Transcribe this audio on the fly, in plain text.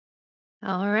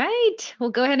All right,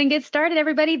 we'll go ahead and get started,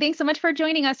 everybody. Thanks so much for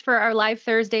joining us for our live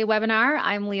Thursday webinar.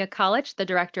 I'm Leah College, the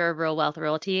Director of Real Wealth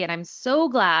Realty, and I'm so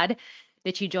glad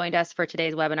that you joined us for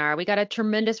today's webinar. We got a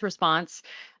tremendous response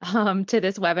to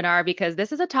this webinar because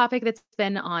this is a topic that's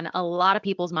been on a lot of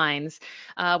people's minds.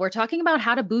 We're talking about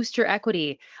how to boost your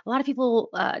equity. A lot of people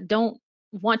don't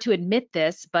want to admit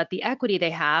this, but the equity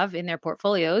they have in their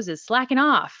portfolios is slacking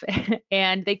off,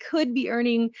 and they could be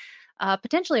earning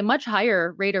potentially a much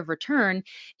higher rate of return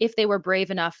if they were brave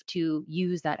enough to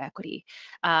use that equity.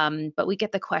 But we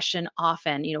get the question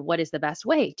often, what is the best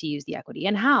way to use the equity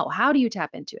and how? How do you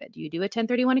tap into it? Do you do a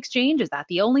 1031 exchange? Is that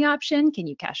the only option? Can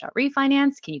you cash out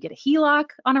refinance? Can you get a HELOC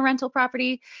on a rental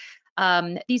property?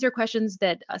 These are questions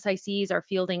that SICs are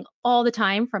fielding all the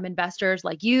time from investors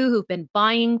like you who've been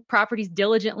buying properties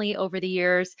diligently over the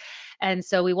years. And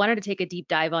so we wanted to take a deep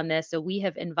dive on this. So we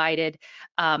have invited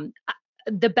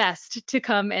the best to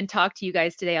come and talk to you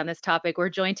guys today on this topic. We're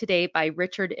joined today by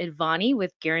Richard Ivani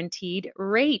with Guaranteed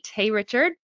Rate. Hey,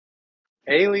 Richard.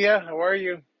 Hey Leah, how are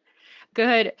you?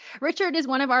 Good. Richard is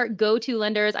one of our go-to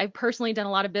lenders. I've personally done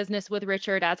a lot of business with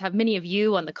Richard, as have many of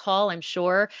you on the call, I'm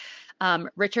sure.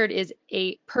 Richard is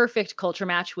a perfect culture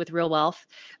match with Real Wealth.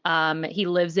 He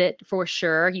lives it for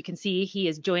sure. You can see he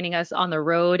is joining us on the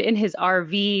road in his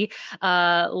RV,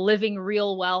 living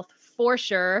real wealth for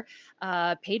sure.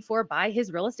 Paid for by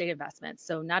his real estate investments.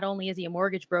 So not only is he a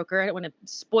mortgage broker, I don't want to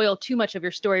spoil too much of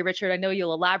your story, Richard. I know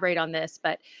you'll elaborate on this,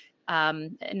 but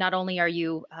not only are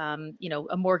you, a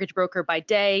mortgage broker by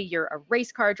day, you're a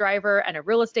race car driver and a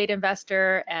real estate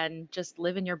investor and just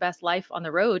living your best life on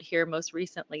the road here most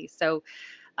recently. So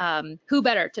who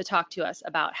better to talk to us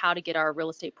about how to get our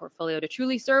real estate portfolio to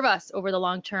truly serve us over the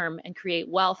long term and create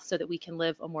wealth so that we can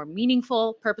live a more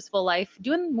meaningful, purposeful life,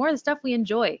 doing more of the stuff we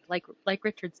enjoy, like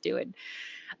Richard's doing.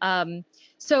 Thank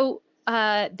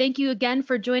you again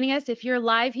for joining us. If you're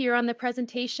live here on the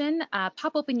presentation,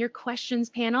 pop open your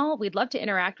questions panel. We'd love to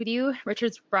interact with you.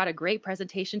 Richard's brought a great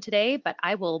presentation today, but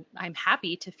I'm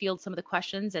happy to field some of the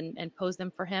questions and pose them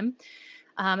for him.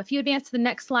 If you advance to the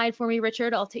next slide for me,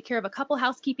 Richard, I'll take care of a couple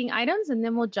housekeeping items and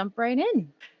then we'll jump right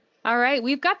in. All right,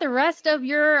 we've got the rest of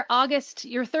your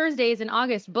Thursdays in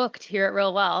August booked here at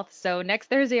Real Wealth. So next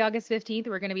Thursday, August 15th,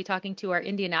 we're going to be talking to our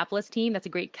Indianapolis team. That's a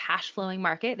great cash flowing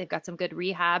market. They've got some good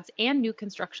rehabs and new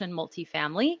construction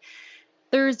multifamily.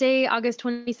 Thursday, August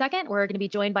 22nd, we're going to be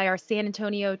joined by our San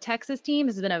Antonio, Texas team.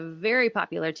 This has been a very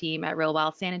popular team at Real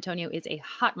Wealth. San Antonio is a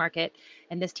hot market,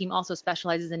 and this team also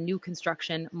specializes in new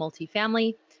construction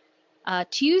multifamily.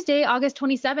 Tuesday, August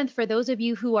 27th, for those of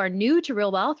you who are new to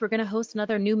Real Wealth, we're going to host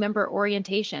another new member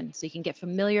orientation so you can get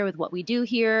familiar with what we do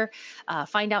here,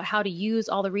 find out how to use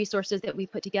all the resources that we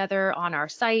put together on our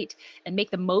site, and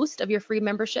make the most of your free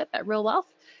membership at Real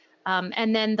Wealth.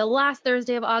 And then the last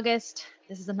Thursday of August,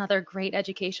 this is another great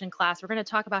education class. We're going to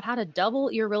talk about how to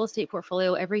double your real estate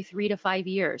portfolio every 3 to 5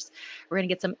 years. We're going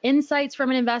to get some insights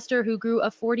from an investor who grew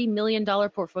a $40 million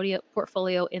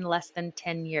portfolio in less than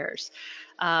 10 years.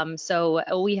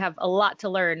 So we have a lot to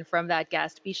learn from that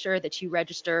guest. Be sure that you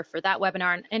register for that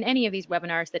webinar and any of these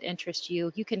webinars that interest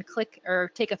you. You can click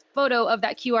or take a photo of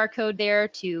that QR code there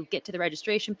to get to the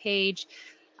registration page,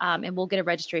 and we'll get a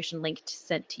registration link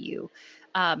sent to you.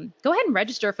 Go ahead and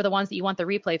register for the ones that you want the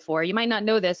replay for. You might not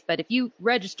know this, but if you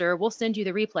register, we'll send you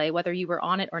the replay whether you were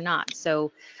on it or not.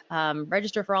 So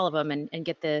register for all of them and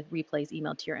get the replays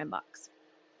emailed to your inbox.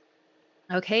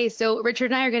 Okay, so Richard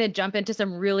and I are going to jump into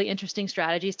some really interesting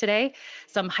strategies today,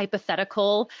 some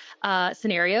hypothetical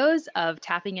scenarios of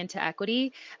tapping into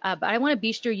equity. But I want to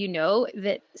be sure you know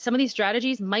that some of these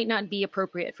strategies might not be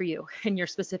appropriate for you in your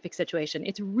specific situation.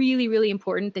 It's really, really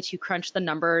important that you crunch the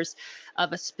numbers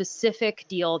of a specific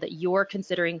deal that you're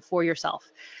considering for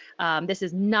yourself. This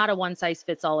is not a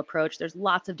one-size-fits-all approach. There's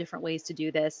lots of different ways to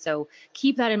do this. So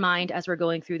keep that in mind as we're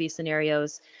going through these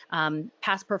scenarios.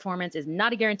 Past performance is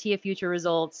not a guarantee of future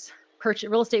results.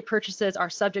 Real estate purchases are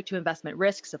subject to investment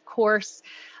risks, of course.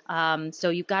 So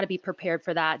you've got to be prepared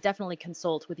for that. Definitely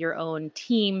consult with your own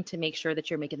team to make sure that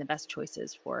you're making the best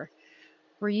choices for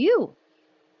you.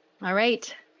 All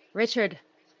right, Richard,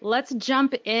 let's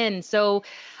jump in. So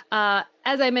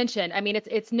as I mentioned, I mean,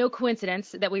 it's no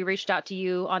coincidence that we reached out to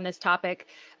you on this topic.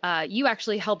 You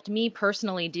actually helped me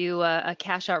personally do a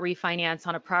cash out refinance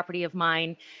on a property of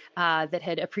mine that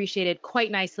had appreciated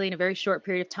quite nicely in a very short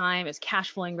period of time. It was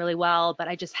cash flowing really well, but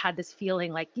I just had this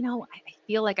feeling like, I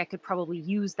feel like I could probably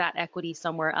use that equity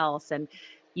somewhere else. And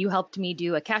you helped me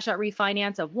do a cash out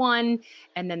refinance of one,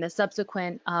 and then the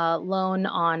subsequent loan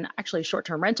on actually a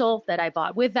short-term rental that I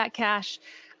bought with that cash.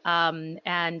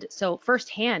 And so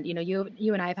firsthand,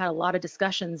 you and I have had a lot of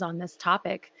discussions on this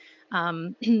topic.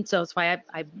 So that's why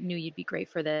I knew you'd be great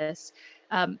for this.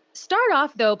 Start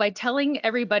off though by telling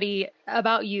everybody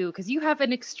about you because you have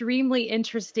an extremely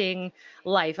interesting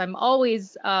life. I'm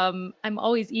always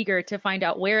eager to find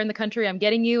out where in the country I'm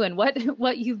getting you and what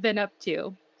what you've been up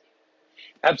to.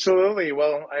 Absolutely.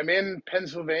 Well, I'm in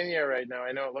Pennsylvania right now.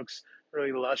 I know it looks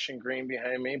really lush and green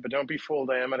behind me, but don't be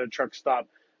fooled. I am at a truck stop,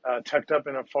 tucked up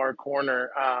in a far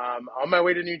corner, on my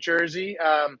way to New Jersey.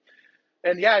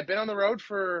 And yeah, I've been on the road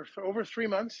for over 3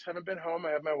 months. Haven't been home.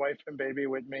 I have my wife and baby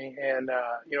with me. And,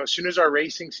 as soon as our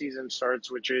racing season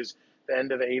starts, which is the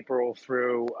end of April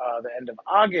through the end of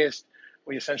August,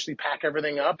 we essentially pack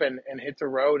everything up and hit the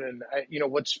road. And,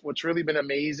 what's really been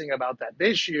amazing about that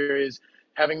this year is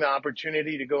having the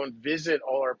opportunity to go and visit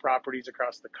all our properties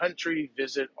across the country,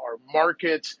 visit our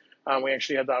markets. We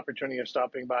actually had the opportunity of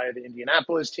stopping by the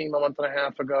Indianapolis team a month and a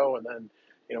half ago, and then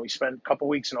we spent a couple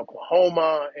weeks in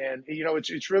Oklahoma, and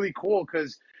it's really cool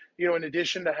because in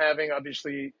addition to having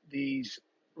obviously these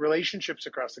relationships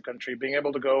across the country, being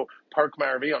able to go park my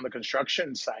RV on the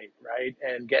construction site, right,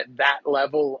 and get that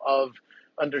level of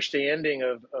understanding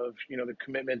of the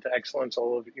commitment to excellence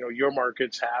all of your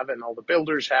markets have and all the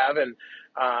builders have, and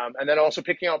then also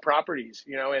picking out properties,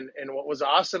 and what was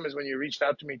awesome is when you reached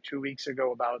out to me 2 weeks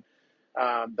ago about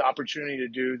the opportunity to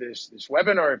do this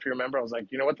webinar. If you remember, I was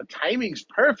like, you know what, the timing's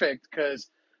perfect because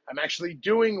I'm actually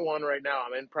doing one right now.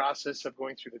 I'm in process of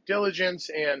going through the diligence,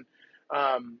 and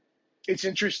it's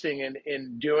interesting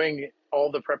in doing all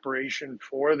the preparation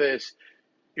for this.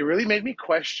 It really made me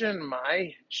question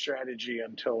my strategy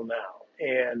until now.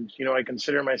 And, I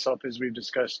consider myself, as we've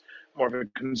discussed, more of a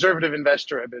conservative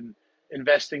investor. I've been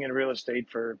investing in real estate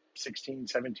for 16,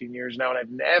 17 years now, and I've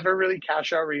never really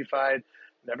cash out refied,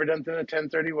 never done a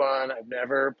 1031. I've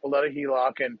never pulled out a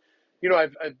HELOC. And,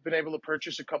 I've been able to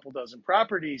purchase a couple dozen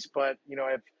properties, but,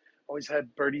 I've always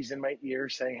had birdies in my ear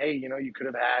saying, hey, you could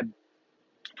have had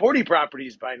 40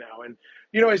 properties by now. And,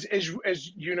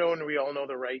 as you know, and we all know,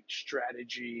 the right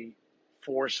strategy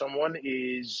for someone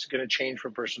is going to change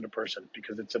from person to person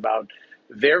because it's about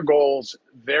their goals,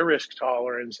 their risk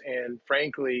tolerance, and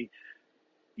frankly,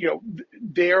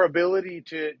 their ability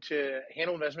to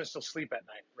handle investments, to sleep at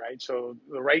night, right? So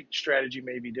the right strategy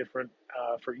may be different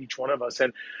for each one of us.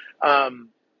 And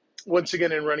once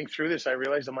again, in running through this, I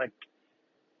realized I'm like,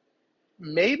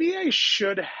 maybe I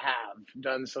should have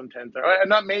done some 1030.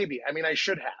 Not maybe. I mean, I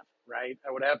should have, right?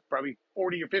 I would have probably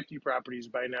 40 or 50 properties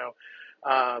by now.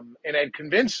 And I'd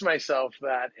convinced myself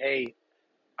that, hey,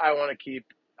 I want to keep,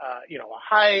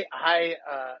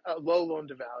 a low loan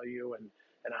to value and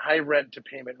a high rent to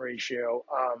payment ratio.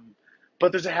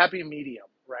 But there's a happy medium,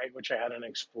 right? Which I hadn't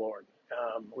explored,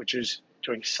 which is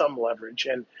doing some leverage.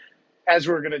 And as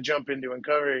we're going to jump into and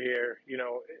cover here,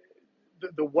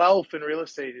 the wealth in real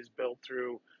estate is built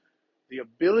through the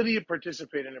ability to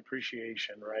participate in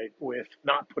appreciation, right? With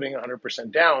not putting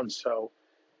 100% down. So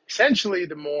essentially,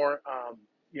 the more,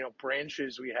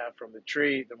 branches we have from the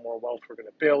tree, the more wealth we're going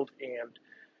to build. And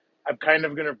I'm kind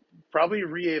of going to probably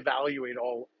reevaluate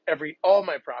all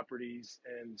my properties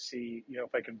and see,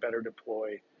 if I can better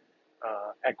deploy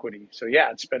equity. So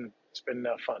yeah, it's been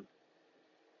fun.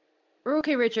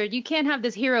 Okay, Richard, you can't have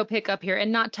this hero pick up here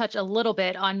and not touch a little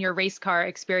bit on your race car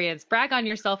experience. Brag on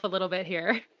yourself a little bit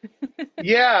here.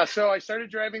 Yeah, so I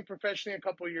started driving professionally a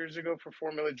couple of years ago for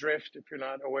Formula Drift. If you're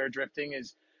not aware, drifting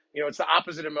is, it's the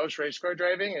opposite of most race car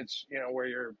driving. It's, where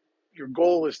your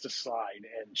goal is to slide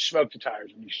and smoke the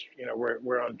tires. And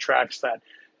we're on tracks that,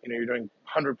 you're doing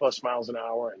 100 plus miles an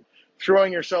hour and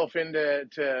throwing yourself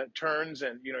into turns,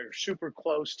 and you're super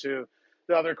close to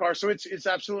the other car. So it's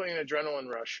absolutely an adrenaline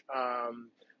rush.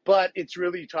 But it's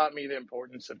really taught me the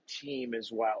importance of team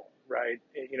as well, right?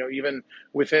 Even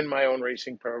within my own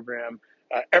racing program,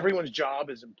 everyone's job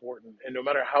is important. And no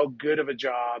matter how good of a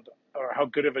job or how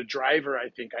good of a driver I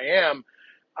think I am,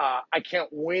 I can't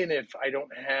win if I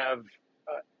don't have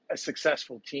a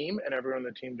successful team and everyone on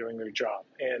the team doing their job.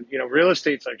 And, real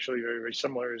estate's actually very, very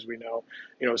similar, as we know,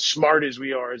 as smart as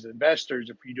we are as investors,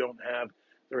 if we don't have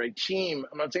the right team,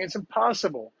 I'm not saying it's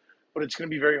impossible, but it's going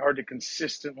to be very hard to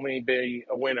consistently be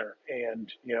a winner and,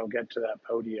 get to that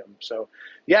podium. So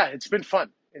yeah, it's been fun.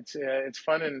 It's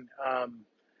fun. And,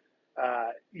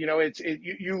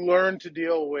 you learn to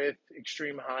deal with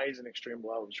extreme highs and extreme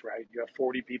lows, right? You have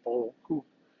 40 people who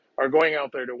are going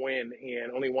out there to win,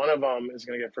 and only one of them is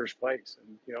going to get first place.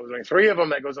 And, there's only three of them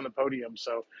that goes on the podium.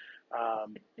 So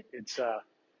it's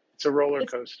a roller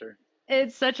It's coaster.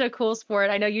 it's such a cool sport.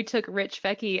 I know you took Rich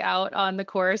Fecky out on the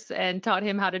course and taught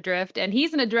him how to drift, and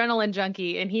he's an adrenaline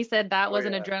junkie, and he said that Oh was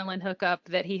an yeah, adrenaline hookup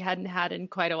that he hadn't had in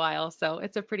quite a while. So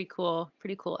it's a pretty cool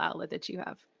outlet that you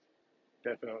have.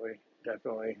 definitely.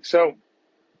 definitely. So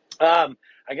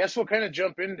I guess we'll kind of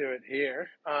jump into it here.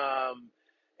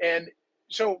 And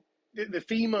so the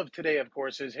theme of today, of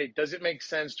course, is, hey, does it make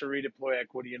sense to redeploy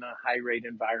equity in a high rate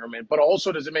environment? But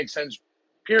also, does it make sense,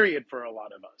 period, for a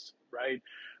lot of us, right?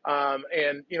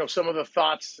 And, some of the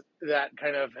thoughts that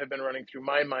kind of have been running through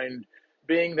my mind,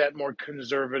 being that more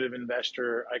conservative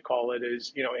investor, I call it,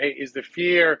 is, hey, is the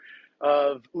fear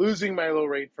of losing my low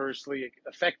rate, firstly,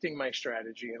 affecting my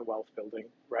strategy and wealth building,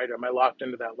 right? Am I locked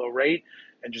into that low rate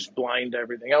and just blind to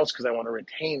everything else because I want to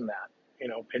retain that,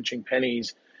 pinching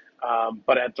pennies,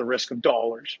 but at the risk of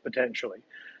dollars potentially.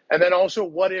 And then also,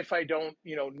 what if I don't,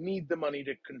 need the money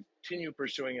to continue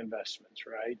pursuing investments,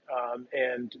 right?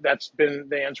 And that's been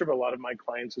the answer of a lot of my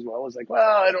clients as well, is like,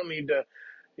 well, I don't need to,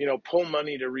 pull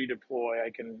money to redeploy. I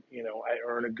can, I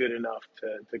earn a good enough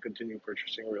to continue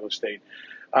purchasing real estate.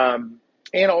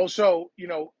 And also,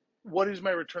 what is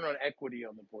my return on equity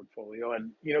on the portfolio?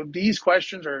 And, these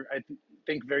questions are, I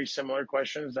think, very similar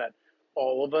questions that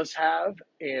all of us have.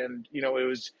 And,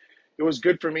 it was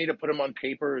good for me to put them on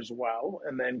paper as well,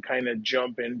 and then kind of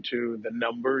jump into the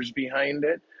numbers behind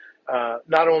it.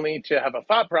 Not only to have a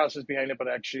thought process behind it, but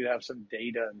actually to have some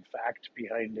data and fact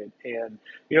behind it. And,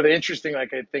 the interesting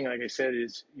thing, like I said,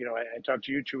 is, I talked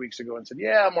to you 2 weeks ago and said,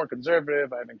 yeah, I'm more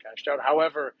conservative. I haven't cashed out.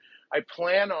 However, I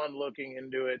plan on looking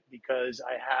into it because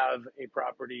I have a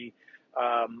property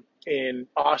in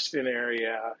Austin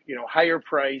area, higher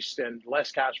priced and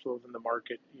less cash flow than the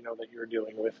market, that you're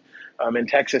dealing with in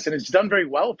Texas. And it's done very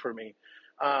well for me.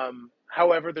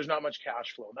 However, there's not much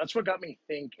cash flow. That's what got me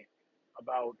thinking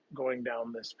about going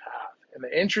down this path. And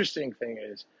the interesting thing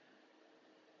is,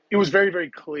 it was very,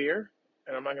 very clear,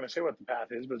 and I'm not going to say what the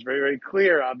path is, but it's very, very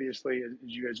clear, obviously, as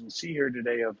you guys will see here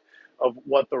today, of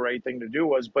what the right thing to do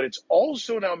was. But it's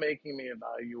also now making me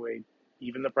evaluate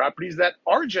even the properties that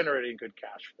are generating good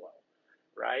cash flow,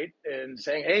 right? And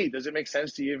saying, hey, does it make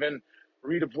sense to even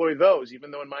redeploy those,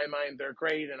 even though in my mind they're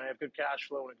great and I have good cash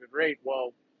flow and a good rate?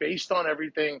 Well, based on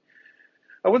everything,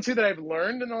 I wouldn't say that I've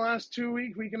learned in the last 2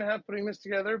 week, week and a half putting this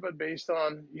together, but based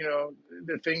on,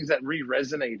 the things that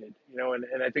resonated,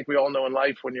 and I think we all know in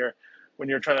life, when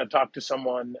you're trying to talk to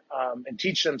someone and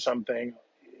teach them something,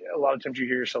 a lot of times you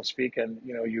hear yourself speak and,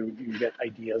 you get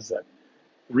ideas that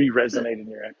re-resonate in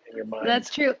your mind.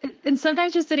 That's true. And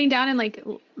sometimes just sitting down and like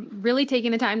really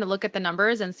taking the time to look at the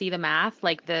numbers and see the math,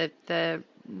 like the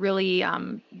really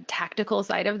tactical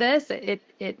side of this,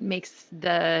 it makes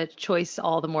the choice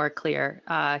all the more clear.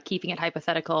 Keeping it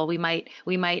hypothetical, we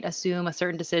might assume a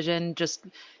certain decision just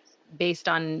based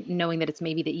on knowing that it's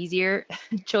maybe the easier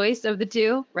choice of the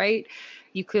two, right?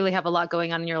 You clearly have a lot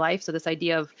going on in your life. So this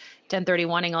idea of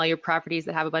 1031ing all your properties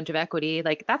that have a bunch of equity,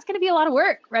 like that's going to be a lot of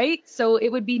work, right? So it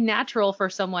would be natural for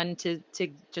someone to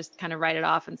just kind of write it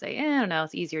off and say, I don't know,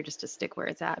 it's easier just to stick where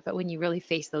it's at. But when you really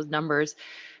face those numbers,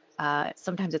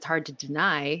 sometimes it's hard to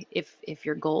deny if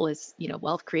your goal is,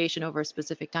 wealth creation over a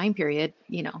specific time period,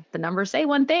 the numbers say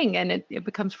one thing and it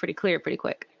becomes pretty clear pretty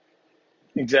quick.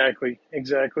 Exactly,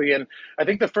 exactly. And I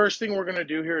think the first thing we're going to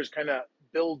do here is kind of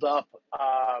build up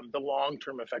the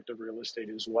long-term effect of real estate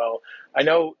as well. I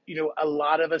know, a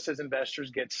lot of us as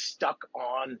investors get stuck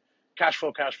on cash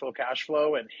flow, cash flow, cash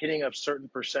flow, and hitting a certain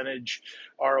percentage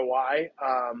ROI,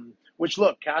 which,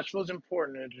 look, cash flow is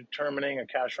important, and determining a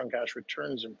cash-on-cash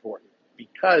return is important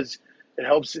because it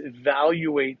helps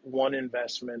evaluate one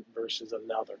investment versus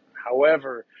another.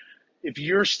 However, if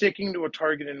you're sticking to a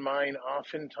target in mind,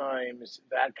 oftentimes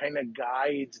that kind of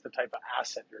guides the type of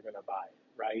asset you're going to buy,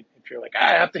 right? If you're like,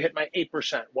 I have to hit my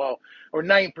 8%, well, or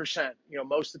 9%,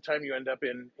 most of the time you end up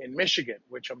in Michigan,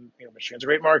 which Michigan's a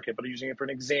great market, but I'm using it for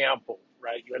an example,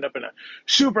 right? You end up in a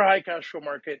super high cash flow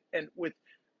market, and with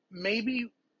maybe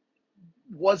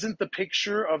wasn't the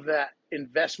picture of that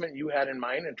investment you had in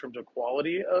mind in terms of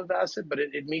quality of asset, but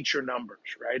it meets your numbers,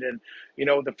 right? And,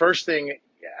 the first thing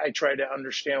I try to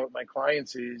understand with my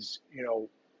clients is,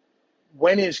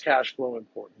 when is cash flow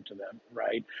important to them,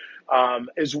 right?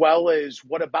 As well as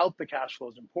what about the cash flow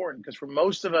is important? Because for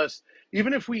most of us,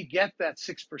 even if we get that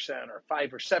 6% or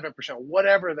 5 or 7%,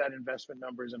 whatever that investment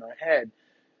number is in our head,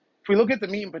 if we look at the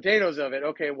meat and potatoes of it,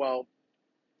 okay, well,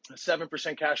 a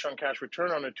 7% cash on cash return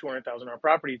on a $200,000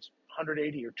 property, it's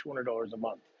 $180 or $200 a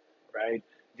month, right?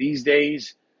 These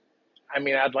days, I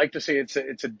mean, I'd like to say it's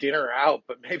a dinner out,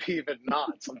 but maybe even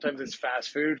not. Sometimes it's fast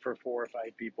food for 4 or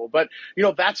 5 people. But,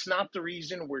 that's not the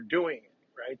reason we're doing it,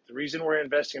 right? The reason we're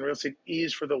investing in real estate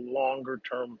is for the longer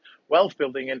term wealth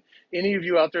building. And any of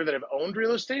you out there that have owned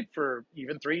real estate for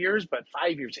even 3 years, but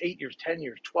 5 years, 8 years, 10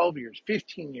 years, 12 years,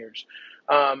 15 years,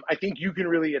 I think you can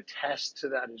really attest to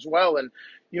that as well. And,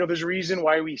 there's a reason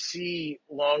why we see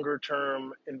longer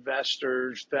term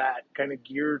investors that kind of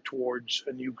gear towards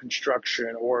a new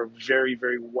construction or very,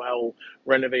 very well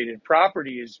renovated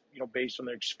property is, based on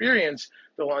their experience,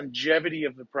 the longevity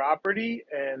of the property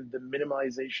and the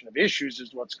minimization of issues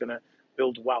is what's going to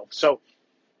build wealth. So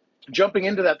jumping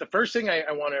into that, the first thing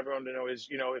I want everyone to know is,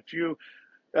 if you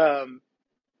um,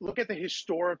 look at the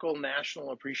historical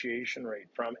national appreciation rate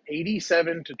from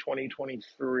 87 to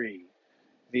 2023,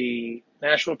 the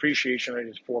national appreciation rate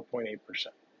is 4.8%.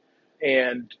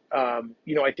 And,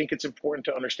 I think it's important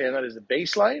to understand that as a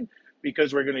baseline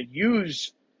because we're going to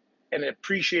use an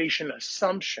appreciation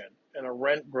assumption and a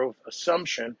rent growth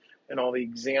assumption in all the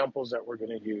examples that we're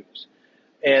going to use.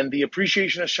 And the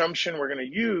appreciation assumption we're going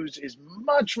to use is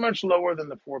much, much lower than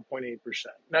the 4.8%.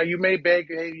 Now, you may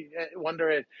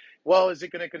wonder, well, is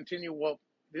it going to continue? Well,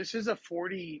 this is a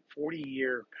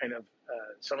 40-year kind of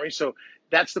summary. So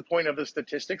that's the point of the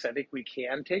statistics. I think we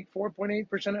can take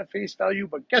 4.8% at face value,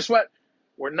 but guess what?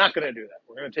 We're not going to do that.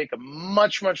 We're going to take a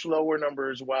much, much lower number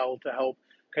as well to help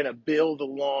kind of build the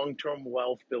long-term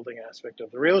wealth building aspect of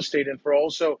the real estate. And for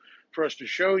us to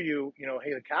show you,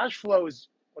 hey, the cash flow is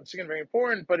once again very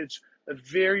important, but it's a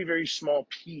very, very small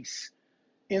piece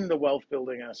in the wealth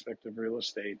building aspect of real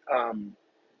estate.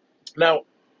 Now,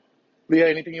 Leah,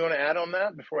 anything you want to add on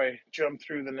that before I jump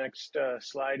through the next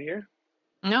slide here?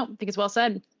 No, I think it's well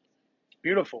said.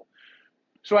 Beautiful.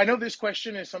 So I know this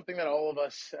question is something that all of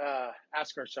us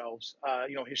ask ourselves.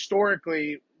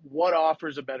 Historically, what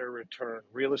offers a better return,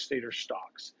 real estate or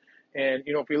stocks? And,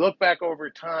 if we look back over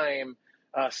time,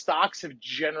 stocks have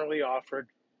generally offered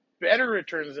better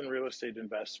returns than real estate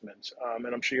investments. And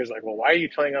I'm sure you guys are like, well, why are you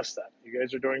telling us that? You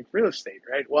guys are doing real estate,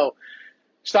 right? Well,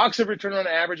 stocks have returned on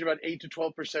average about 8 to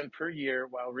 12% per year,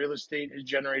 while real estate has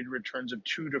generated returns of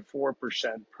 2 to 4%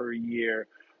 per year.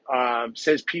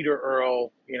 Says Peter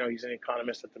Earl, he's an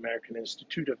economist at the American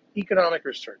Institute of Economic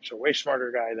Research, so way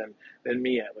smarter guy than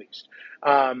me at least.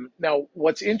 Now,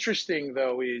 what's interesting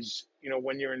though is,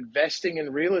 when you're investing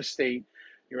in real estate,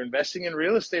 you're investing in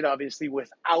real estate obviously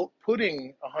without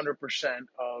putting 100%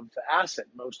 of the asset.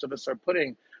 Most of us are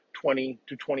putting 20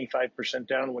 to 25%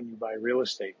 down when you buy real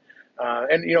estate.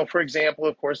 And for example,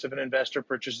 of course, if an investor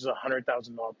purchases a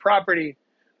 $100,000 property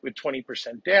with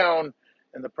 20% down,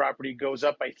 and the property goes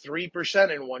up by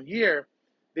 3% in 1 year,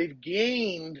 they've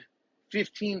gained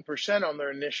 15% on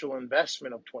their initial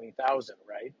investment of 20,000,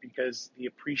 right? Because the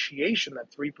appreciation,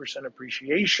 that 3%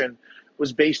 appreciation,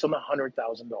 was based on the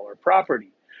 $100,000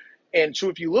 property. And so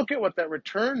if you look at what that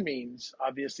return means,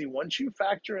 obviously, once you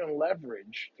factor in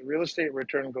leverage, the real estate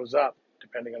return goes up,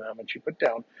 depending on how much you put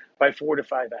down, by 4 to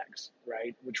 5x,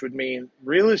 right? Which would mean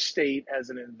real estate as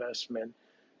an investment,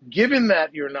 given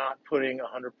that you're not putting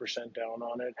 100% down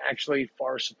on it, actually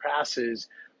far surpasses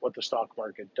what the stock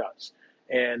market does.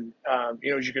 And,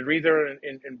 as you can read there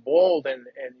in bold, and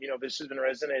this has been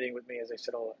resonating with me, as I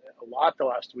said, a lot the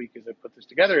last week as I put this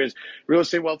together, is real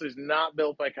estate wealth is not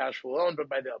built by cash flow alone, but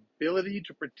by the ability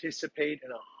to participate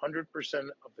in 100%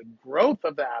 of the growth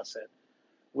of the asset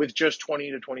with just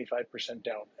 20 to 25%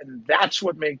 down. And that's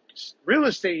what makes real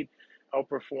estate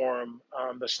outperform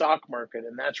the stock market.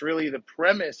 And that's really the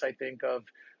premise, I think, of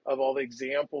all the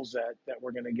examples that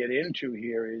we're going to get into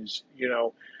here is,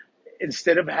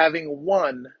 instead of having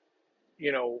one,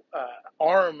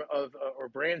 arm of or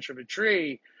branch of a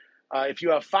tree, if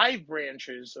you have 5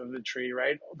 branches of the tree,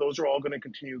 right, those are all going to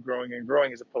continue growing and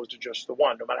growing as opposed to just the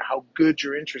one. No matter how good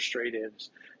your interest rate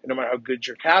is, and no matter how good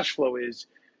your cash flow is,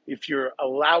 if you're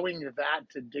allowing that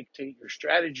to dictate your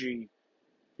strategy,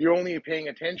 you're only paying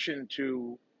attention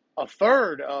to a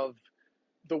third of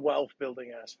the wealth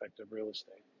building aspect of real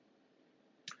estate.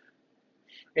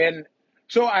 And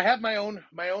so I have my own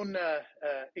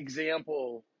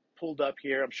example pulled up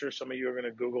here. I'm sure some of you are going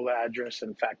to Google the address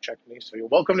and fact check me, so you're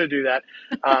welcome to do that.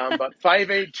 But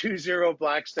 5820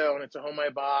 Blackstone, it's a home I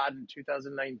bought in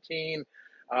 2019,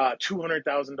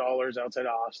 $200,000 outside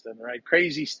Austin, right?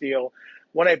 Crazy steal.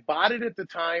 When I bought it at the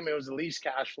time, it was the least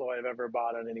cash flow I've ever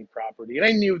bought on any property. And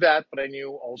I knew that, but I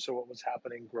knew also what was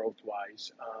happening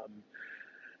growth-wise.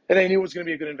 And I knew it was going to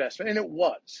be a good investment, and it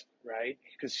was, right?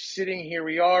 Because sitting here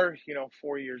we are,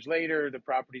 4 years later, the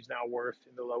property's now worth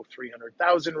in the low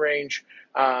 300,000 range.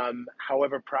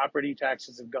 However, property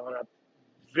taxes have gone up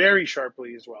very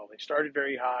sharply as well. They started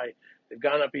very high. They've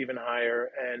gone up even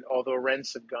higher. And although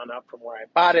rents have gone up from where I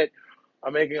bought it,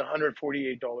 I'm making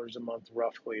 $148 a month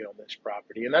roughly on this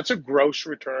property. And that's a gross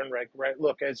return, right?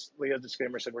 Look, as Leah's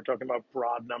disclaimer said, we're talking about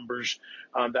broad numbers.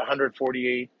 The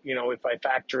 148, if I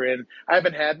factor in, I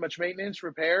haven't had much maintenance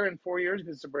repair in 4 years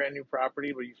because it's a brand new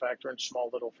property, but you factor in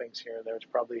small little things here and there, it's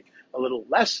probably a little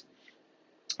less.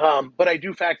 But I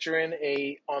do factor in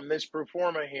on this pro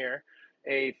forma here,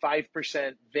 a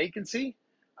 5% vacancy,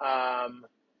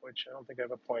 which I don't think I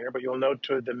have a pointer, but you'll note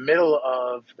to the middle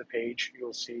of the page,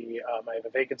 you'll see I have a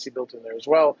vacancy built in there as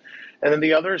well. And then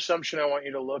the other assumption I want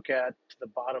you to look at to the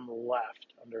bottom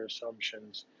left under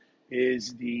assumptions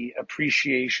is the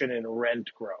appreciation in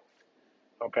rent growth.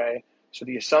 Okay. So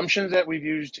the assumptions that we've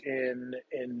used in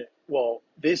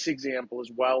this example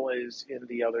as well as in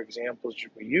the other examples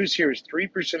we use here is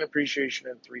 3% appreciation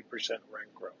and 3%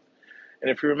 rent growth. And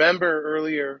if you remember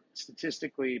earlier,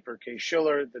 statistically per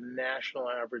Case-Shiller, the national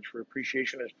average for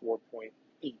appreciation is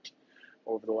 4.8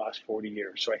 over the last 40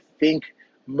 years. So I think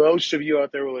most of you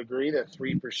out there will agree that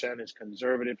 3% is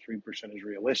conservative, 3% is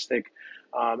realistic.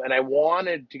 And I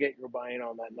wanted to get your buy-in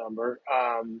on that number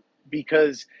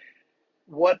because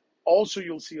what also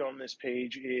you'll see on this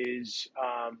page is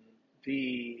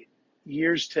the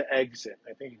years to exit.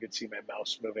 I think you could see my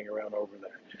mouse moving around over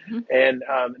there. Mm-hmm. And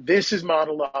this is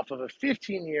modeled off of a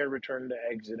 15-year return to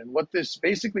exit. And what this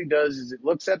basically does is it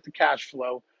looks at the cash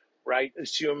flow, right,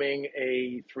 assuming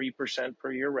a 3%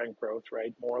 per year rent growth,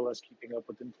 right, more or less keeping up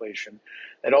with inflation.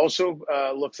 It also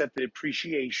looks at the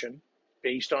appreciation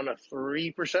based on a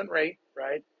 3% rate,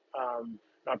 right,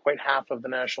 not quite half of the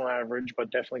national average,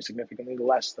 but definitely significantly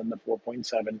less than the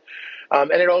 4.7.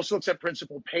 And it also looks at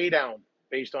principal pay down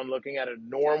based on looking at a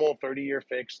normal 30-year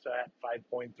fixed at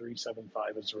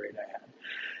 5.375 is the rate I had.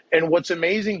 And what's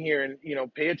amazing here, and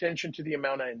pay attention to the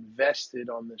amount I invested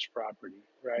on this property,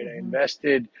 right? Mm-hmm. I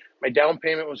invested, my down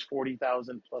payment was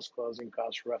 $40,000 plus closing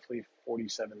costs, roughly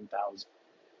 $47,000.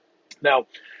 Now,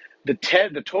 the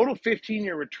total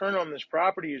 15-year return on this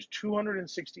property is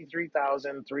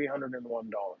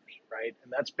 $263,301, right?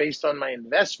 And that's based on my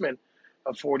investment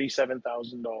of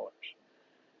 $47,000.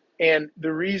 And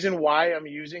the reason why I'm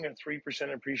using a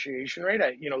 3% appreciation rate,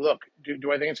 look,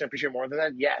 do I think it's going to appreciate more than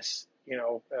that? Yes.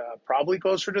 Probably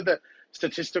closer to the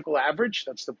statistical average.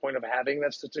 That's the point of having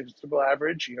that statistical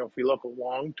average. If we look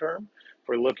long term, if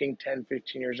we're looking 10,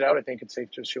 15 years out, I think it's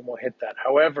safe to assume we'll hit that.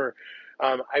 However,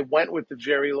 I went with the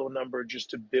very low number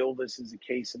just to build this as a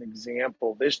case and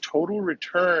example. This total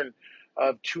return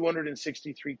of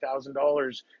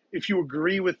 $263,000, if you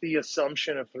agree with the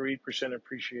assumption of 3%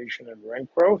 appreciation and rent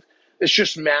growth, it's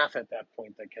just math at that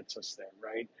point that gets us there,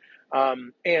 right?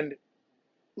 And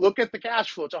look at the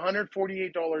cash flow. It's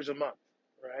 $148 a month,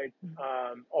 right?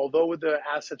 Although the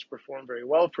assets perform very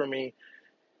well for me,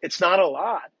 it's not a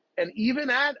lot. And even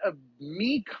at a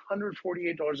meek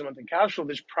 $148 a month in cash flow,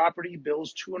 this property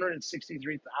builds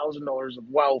 $263,000 of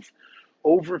wealth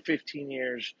over 15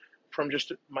 years from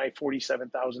just my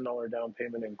 $47,000 down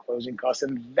payment and closing costs.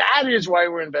 And that is why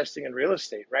we're investing in real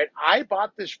estate, right? I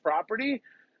bought this property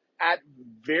at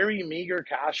very meager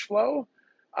cash flow,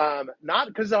 not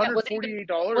because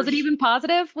 $148. Was it even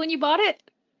positive when you bought it?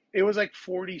 It was like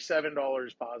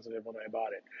 $47 positive when I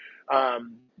bought it.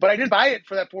 But I did buy it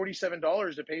for that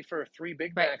 $47 to pay for 3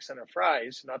 Big Macs and a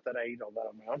fries. Not that I eat all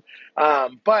that amount.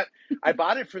 But I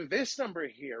bought it for this number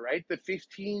here, right? The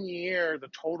 15-year, the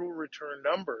total return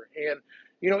number. And,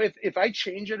 if I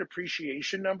change an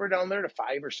appreciation number down there to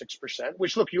 5 or 6%,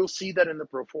 which, look, you'll see that in the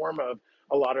pro forma of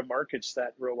a lot of markets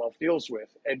that Real Wealth deals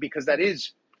with, and because that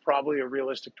is probably a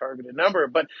realistic targeted number.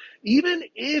 But even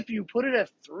if you put it at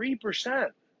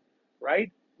 3%,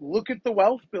 right? Look at the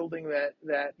wealth building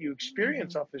that you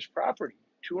experience off this property.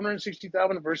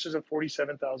 $260,000 versus a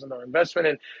 $47,000 investment,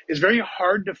 and it's very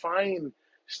hard to find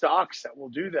stocks that will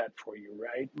do that for you,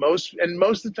 right? Most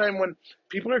of the time when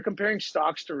people are comparing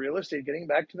stocks to real estate, getting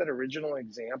back to that original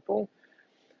example,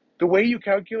 the way you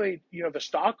calculate, the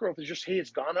stock growth is just, hey,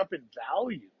 it's gone up in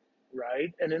value,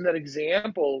 right? And in that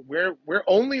example, we're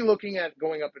only looking at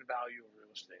going up in value of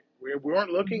real estate. We weren't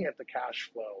looking at the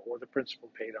cash flow or the principal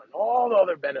paid on, all the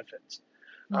other benefits.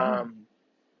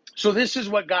 So this is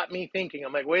what got me thinking.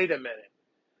 I'm like, wait a minute.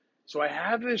 So I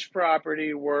have this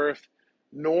property worth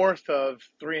north of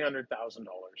 $300,000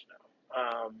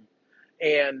 now.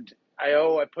 And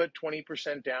I put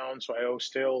 20% down, so I owe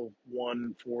still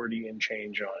 $140 and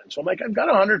change on it. So I'm like, I've got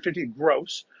 $150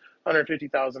 gross,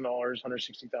 $150,000,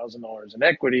 $160,000 in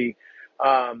equity.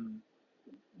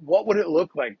 What would it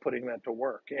look like putting that to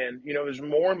work? And, there's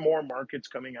more and more markets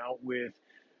coming out with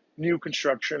new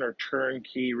construction or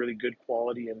turnkey, really good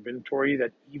quality inventory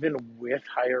that even with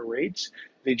higher rates,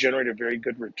 they generate a very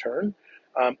good return.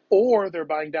 Or they're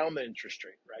buying down the interest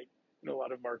rate, right? In a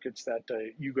lot of markets that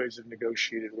you guys have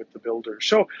negotiated with the builder.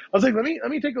 So I was like, let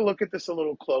me take a look at this a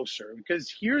little closer,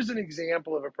 because here's an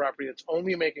example of a property that's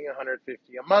only making $150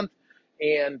 a month.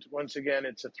 And once again,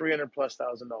 it's a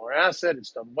 $300,000+ asset.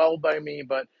 It's done well by me,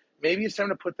 but maybe it's time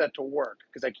to put that to work,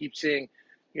 because I keep seeing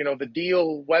the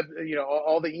deal web,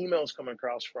 all the emails come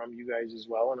across from you guys as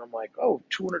well. And I'm like, oh,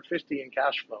 250 in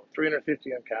cash flow,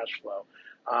 350 on cash flow.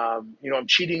 I'm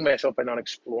cheating myself by not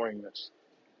exploring this.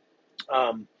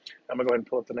 I'm gonna go ahead and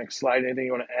pull up the next slide. Anything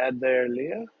you want to add there,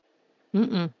 Leah?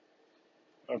 Mm-mm.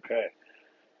 Okay.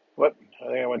 What? I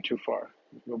think I went too far.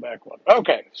 Go back one.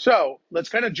 Okay, so let's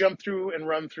kind of jump through and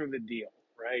run through the deal,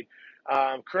 right?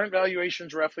 Current valuation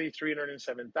is roughly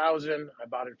 307,000. I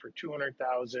bought it for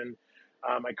 200,000.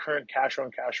 My current cash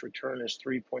on cash return is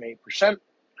 3.8%. I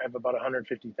have about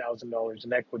 $150,000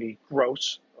 in equity,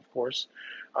 gross, of course.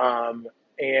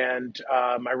 And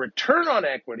my return on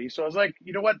equity. So I was like,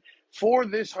 you know what? For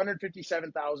this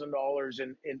 $157,000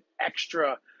 in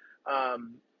extra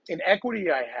in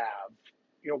equity I have,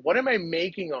 what am I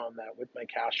making on that with my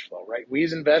cash flow, right? We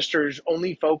as investors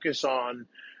only focus on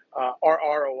our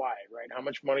ROI, right? How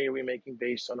much money are we making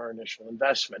based on our initial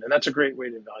investment? And that's a great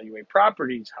way to evaluate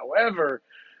properties. However,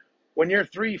 when you're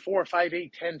 3, 4, 5,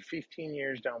 8, 10, 15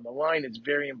 years down the line, it's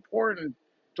very important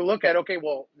to look at, okay,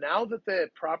 well, now that the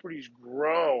property's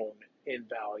grown in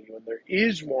value and there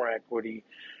is more equity,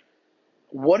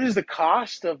 what is the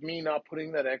cost of me not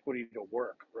putting that equity to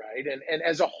work, right? And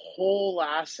as a whole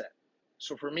asset.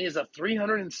 So for me, as a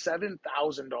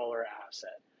 $307,000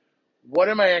 asset, what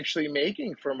am I actually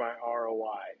making for my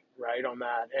ROI, right, on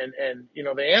that? And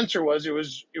the answer was it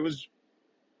was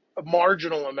a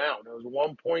marginal amount. It was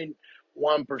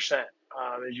 1.1%,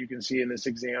 as you can see in this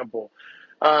example.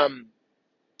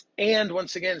 And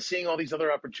once again, seeing all these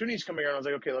other opportunities coming around, I was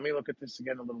like, okay, let me look at this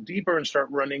again a little deeper and start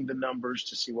running the numbers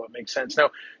to see what makes sense. Now,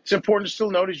 it's important to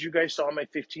still note, as you guys saw, my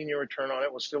 15-year return on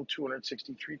it was still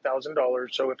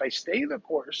 $263,000. So if I stay the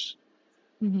course,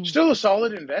 Mm-hmm. still a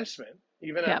solid investment,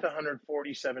 even at Yeah. the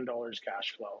 $147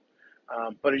 cash flow.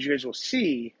 But as you guys will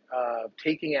see,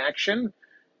 taking action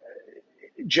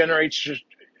generates just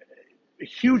a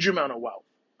huge amount of wealth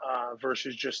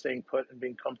versus just staying put and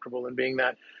being comfortable and being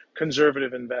that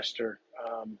conservative investor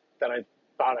that I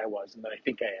thought I was and that I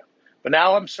think I am. But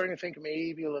now I'm starting to think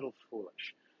maybe a little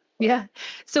foolish. But Yeah.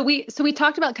 So we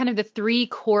talked about kind of the three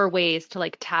core ways to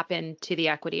like tap into the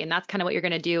equity, and that's kind of what you're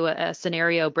going to do a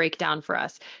scenario breakdown for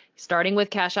us, starting with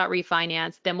cash out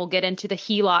refinance, then we'll get into the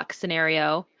HELOC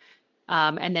scenario,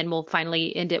 and then we'll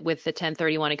finally end it with the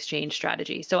 1031 exchange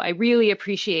strategy. So I really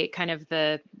appreciate kind of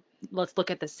let's look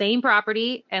at the same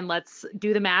property and let's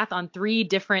do the math on three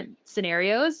different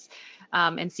scenarios,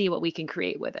 and see what we can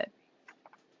create with it.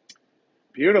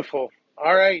 beautiful.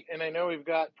 All right. And I know we've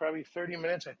got probably 30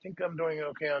 minutes. I think I'm doing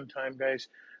okay on time, guys.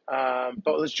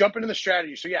 But let's jump into the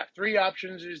strategy. So, yeah, three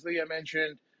options, as Leah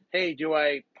mentioned. Hey, do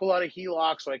I pull out a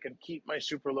HELOC so I can keep my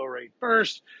super low rate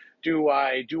first? Do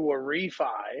I do a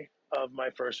refi of my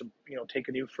first, take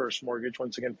a new first mortgage,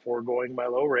 once again, foregoing my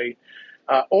low rate?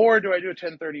 Or do I do a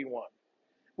 1031?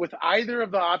 With either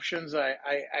of the options, I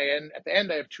end, at the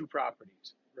end, I have two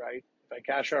properties, right? If I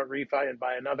cash out refi and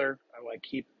buy another, I like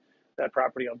keep that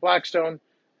property on Blackstone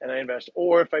and I invest.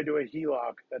 Or if I do a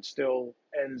HELOC, that still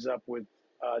ends up with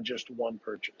just one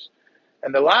purchase.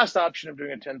 And the last option of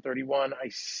doing a 1031, I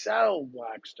sell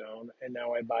Blackstone and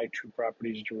now I buy two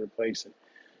properties to replace it.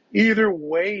 Either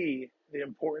way, the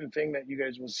important thing that you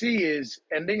guys will see is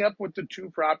ending up with the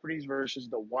two properties versus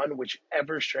the one,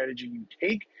 whichever strategy you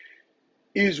take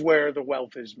is where the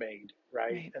wealth is made,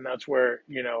 right? Right. And that's where,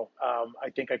 I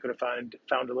think I could have found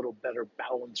a little better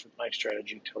balance with my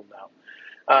strategy till now.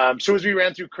 So as we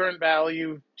ran through current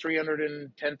value,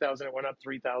 310,000, it went up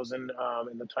 3,000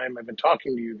 in the time I've been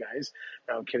talking to you guys.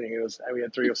 No, I'm kidding. We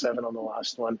had 307 on the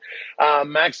last one.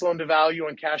 Max loan to value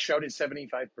on cash out is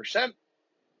 75%.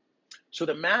 So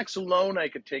the max loan I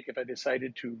could take if I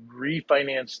decided to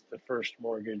refinance the first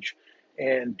mortgage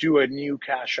and do a new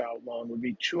cash out loan would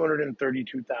be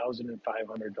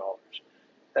 $232,500.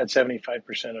 That's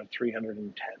 75% of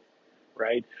 310,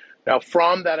 right? Now,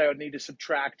 from that, I would need to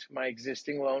subtract my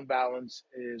existing loan balance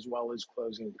as well as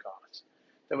closing costs.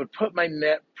 That would put my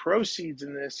net proceeds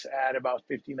in this at about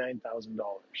 $59,000.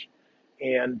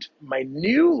 And my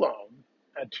new loan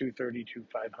at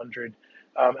 $232,500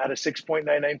 at a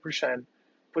 6.99%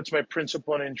 puts my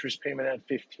principal and interest payment at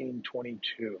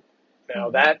 $1,522. Now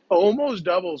Mm-hmm. that almost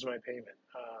doubles my payment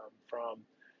from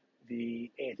I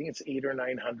think it's 800 or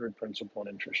 900 principal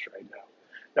and interest right now.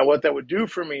 Now, what that would do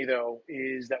for me, though,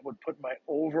 is that would put my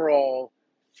overall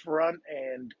front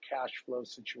end cash flow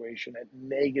situation at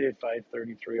negative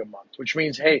 533 a month, which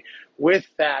means, hey, with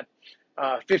that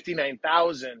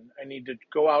 59,000, I need to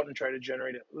go out and try to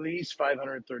generate at least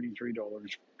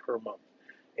 $533 per month.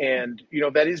 And,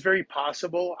 that is very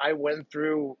possible. I went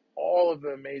through all of the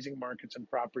amazing markets and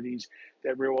properties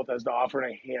that Real Wealth has to offer,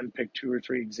 and I handpicked two or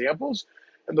three examples.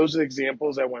 And those are the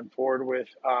examples I went forward with.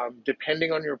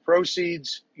 Depending on your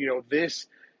proceeds, this,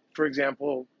 for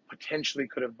example, potentially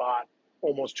could have bought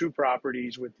almost two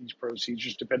properties with these proceeds,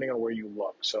 just depending on where you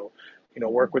look. So,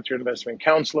 work with your investment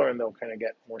counselor and they'll kind of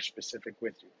get more specific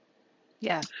with you.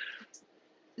 Yeah.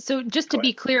 So just to Go ahead.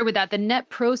 be clear with that, the net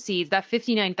proceeds, that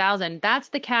 59,000, that's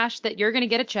the cash that you're going to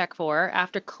get a check for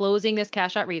after closing this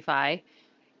cash out refi.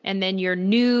 And then your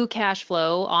new cash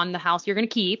flow on the house you're going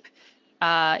to keep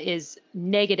is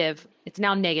negative. It's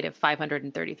now negative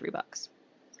 $533.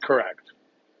 Correct.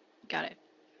 Got it.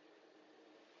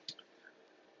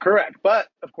 Correct. But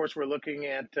of course, we're looking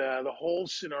at the whole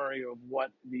scenario of what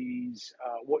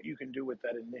you can do with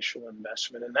that initial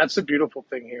investment. And that's the beautiful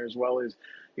thing here as well is,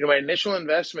 my initial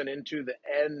investment into the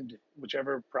end,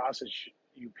 whichever process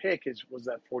you pick was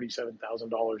that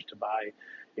 $47,000 to buy,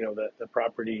 the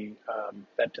property,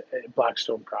 that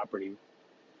Blackstone property.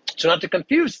 So not to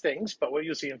confuse things, but what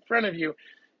you'll see in front of you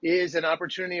is an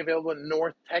opportunity available in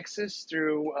North Texas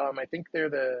through, I think they're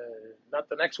not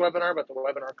the next webinar, but the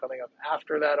webinar coming up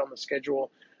after that on the schedule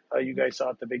you guys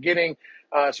saw at the beginning.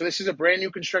 So this is a brand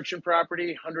new construction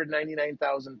property,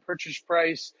 $199,000 purchase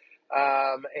price,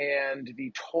 and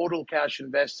the total cash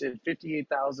invested,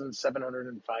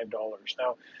 $58,705.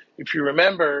 Now, if you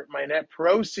remember, my net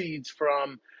proceeds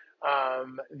from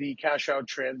the cash out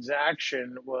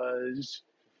transaction was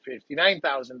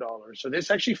 $59,000. So this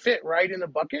actually fit right in the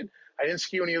bucket. I didn't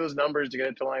skew any of those numbers to get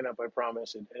it to line up, I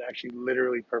promise. It actually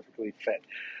literally perfectly fit.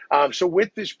 So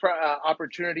with this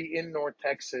opportunity in North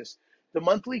Texas, the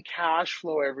monthly cash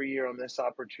flow every year on this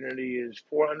opportunity is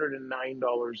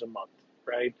 $409 a month,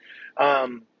 right?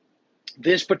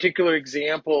 This particular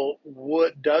example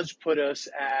does put us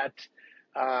at,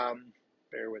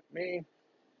 bear with me,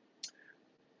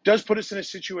 does put us in a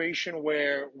situation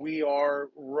where we are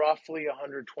roughly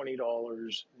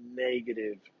 $120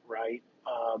 negative, right,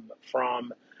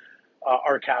 from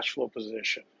our cash flow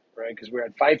position, right? Because we're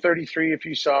at 533 if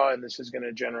you saw, and this is going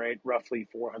to generate roughly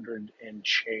 400 and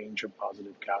change of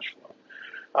positive cash flow.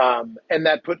 And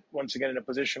that put, once again, in a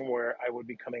position where I would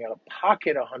be coming out of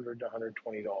pocket $100 to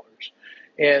 $120.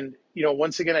 And,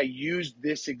 once again, I used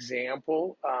this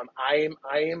example.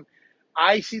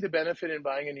 I see the benefit in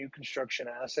buying a new construction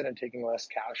asset and taking less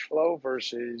cash flow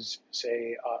versus,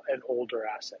 say, an older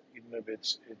asset, even if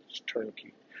it's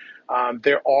turnkey.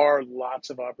 There are lots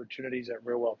of opportunities that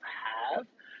Real Wealth have.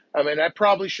 And I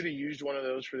probably should have used one of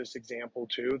those for this example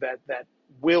too, that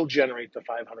will generate the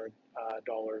 $500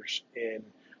 in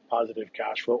positive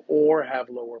cash flow or have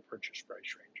lower purchase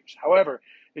price ranges. However,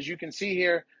 as you can see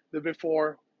here, the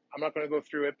before, I'm not going to go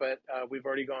through it, but we've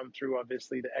already gone through,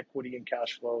 obviously, the equity and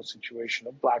cash flow situation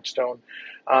of Blackstone.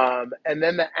 And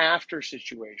then the after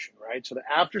situation, right? So the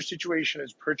after situation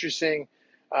is purchasing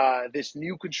this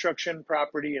new construction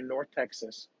property in North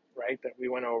Texas, right, that we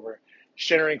went over. It's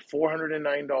generating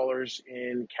 $409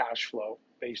 in cash flow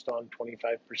based on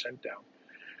 25% down.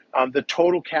 The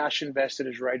total cash invested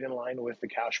is right in line with the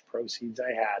cash proceeds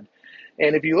I had.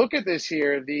 And if you look at this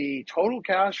here, the total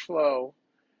cash flow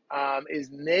is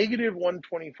negative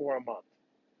 124 a month,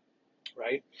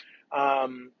 right?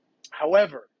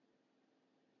 However,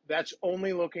 that's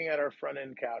only looking at our front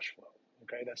end cash flow.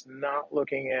 Okay, that's not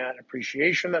looking at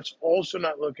appreciation. That's also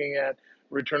not looking at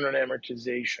return on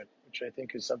amortization, which I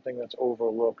think is something that's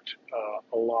overlooked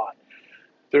a lot.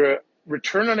 The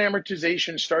return on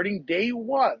amortization starting day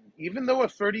one, even though a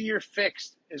 30-year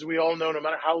fixed, as we all know, no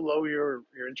matter how low your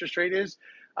interest rate is,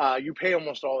 you pay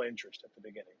almost all interest at the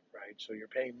beginning, right? So you're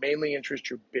paying mainly interest,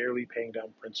 you're barely paying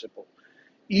down principal.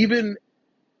 Even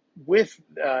with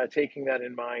taking that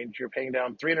in mind, you're paying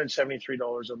down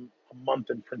 $373 a month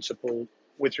in principal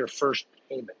with your first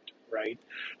payment, right?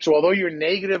 So although you're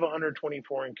negative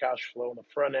 124 in cash flow on the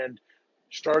front end,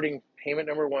 starting payment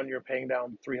number one, you're paying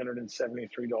down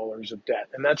 $373 of debt.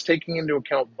 And that's taking into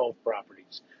account both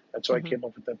properties. That's why I came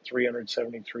up with that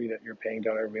 $373 that you're paying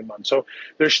down every month. So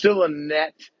there's still a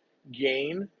net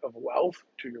gain of wealth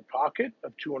to your pocket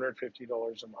of $250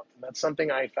 a month. And that's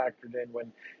something I factored in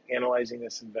when analyzing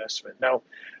this investment. Now,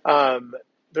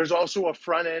 there's also a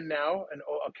front end now,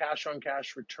 a cash on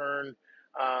cash return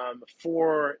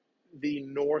for the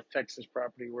North Texas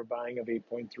property we're buying of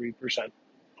 8.3%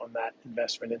 on that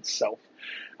investment itself.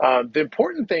 The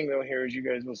important thing though here is you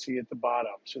guys will see at the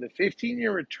bottom. So the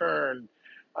 15-year return,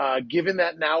 given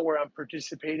that now where I'm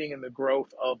participating in the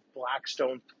growth of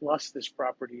Blackstone plus this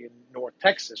property in North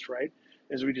Texas, right?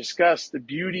 As we discussed, the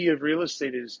beauty of real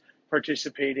estate is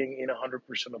participating in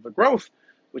 100% of the growth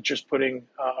with just putting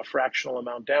a fractional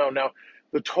amount down. Now,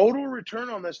 the total return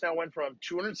on this now went from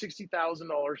 $260,000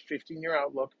 15-year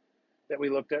outlook that we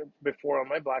looked at before on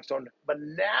my Blackstone, but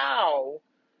now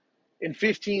In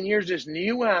 15 years, this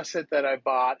new asset that I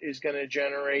bought is going to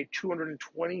generate $222,000,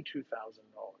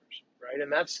 right?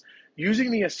 And that's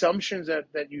using the assumptions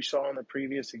that you saw in the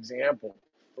previous example.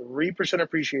 3%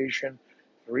 appreciation,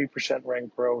 3%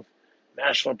 rent growth.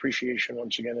 National appreciation,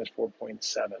 once again, is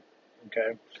 4.7,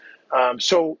 okay?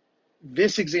 So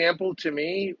this example to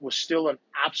me was still an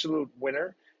absolute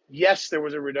winner. Yes, there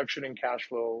was a reduction in cash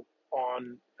flow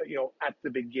on, at the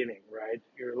beginning, right?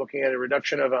 You're looking at a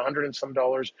reduction of $100 and some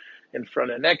in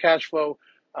front end net cash flow.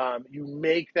 You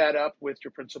make that up with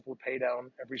your principal pay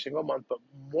down every single month. But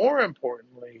more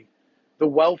importantly, the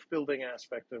wealth building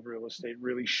aspect of real estate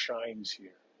really shines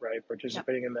here, right?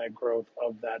 Participating in that growth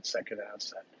of that second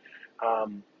asset.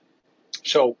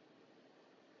 So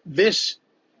this,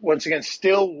 once again,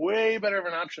 still way better of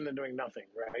an option than doing nothing,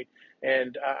 right?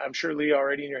 And I'm sure, Lee,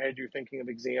 already in your head, you're thinking of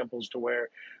examples to where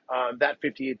that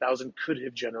 58,000 could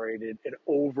have generated an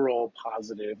overall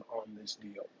positive on this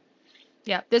deal.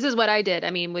 Yeah, this is what I did.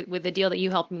 I mean, with the deal that you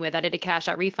helped me with, I did a cash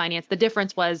out refinance. The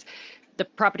difference was the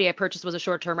property I purchased was a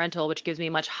short-term rental, which gives me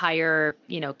much higher,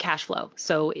 cash flow.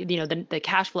 So, the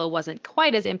cash flow wasn't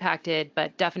quite as impacted,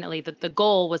 but definitely the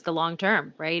goal was the long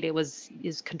term, right?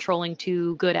 Is controlling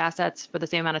two good assets for the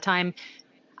same amount of time.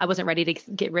 I wasn't ready to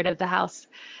get rid of the house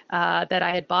that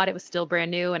I had bought. It was still brand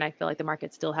new, and I feel like the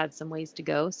market still had some ways to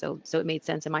go. So it made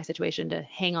sense in my situation to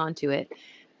hang on to it.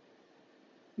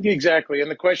 Exactly.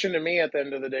 And the question to me at the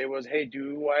end of the day was, hey,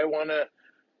 do I want to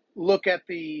look at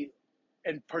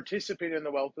and participate in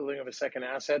the wealth building of a second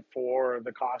asset for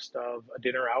the cost of a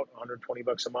dinner out,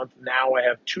 $120 a month? Now I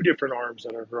have two different arms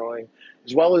that are growing,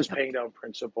 as well as Yep. paying down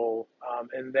principal,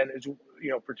 and then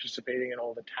participating in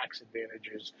all the tax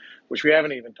advantages, which we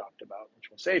haven't even talked about,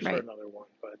 which we'll save for Right. another one.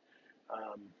 But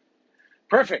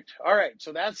perfect. All right.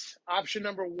 So that's option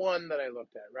number one that I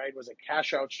looked at, right? Was a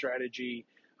cash out strategy,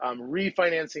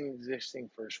 refinancing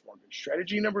existing first mortgage.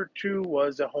 Strategy number two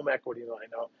was a home equity line.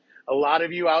 Now, a lot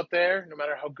of you out there, no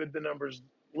matter how good the numbers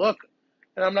look,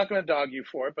 and I'm not going to dog you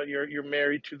for it, but you're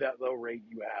married to that low rate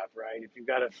you have, right? If you've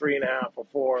got a 3.5, a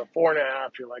 4, a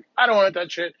 4.5, you're like, I don't want to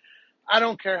touch it. I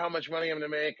don't care how much money I'm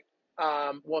going to make.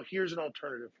 Well, here's an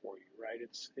alternative for you, right?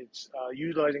 It's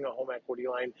utilizing a home equity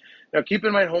line. Now, keep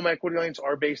in mind, home equity lines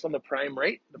are based on the prime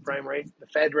rate, the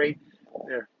Fed rate.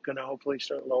 They're going to hopefully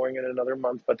start lowering in another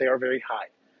month, but they are very high.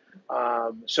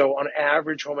 So on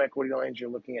average, home equity lines, you're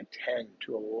looking at 10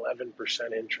 to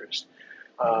 11% interest.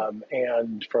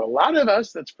 And for a lot of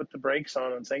us, that's put the brakes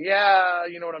on and saying, yeah,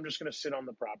 you know what, I'm just going to sit on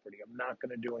the property. I'm not going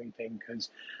to do anything because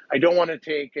I don't want to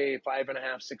take a 5.5%,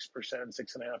 6%,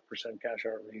 6.5% cash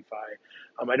out refi.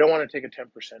 I don't want to take a 10%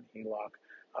 HELOC.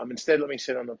 Instead, let me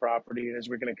sit on the property. And as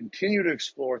we're going to continue to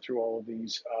explore through all of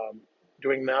these,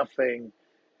 doing nothing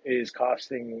is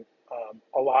costing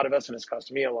a lot of us, and it's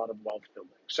costing me a lot of wealth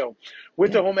building. So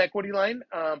with the home equity line,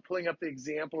 pulling up the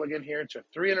example again here, it's a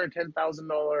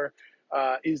 $310,000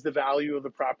 is the value of the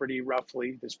property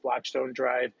roughly, this Blackstone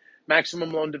Drive.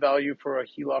 Maximum loan to value for a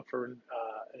HELOC for an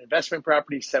investment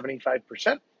property,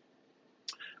 75%,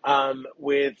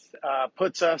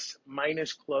 puts us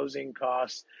minus closing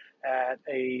costs at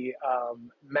a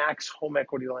max home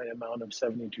equity line amount of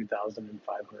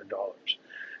 $72,500.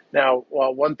 Now,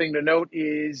 one thing to note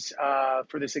is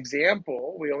for this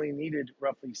example, we only needed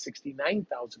roughly $69,000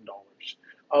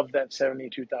 of that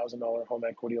 $72,000 home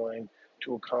equity line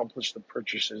to accomplish the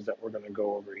purchases that we're going to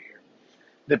go over here.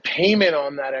 The payment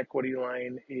on that equity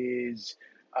line is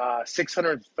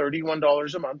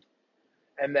 $631 a month,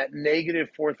 and that negative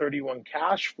 431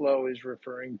 cash flow is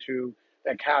referring to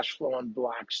that cash flow on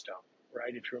Blackstone,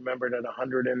 right? If you remember it at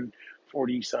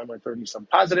 140 some or 30 some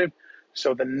positive,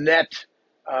 so the net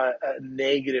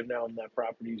negative now on that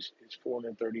property is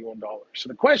 $431. So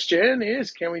the question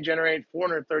is, can we generate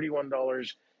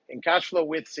 $431 in cash flow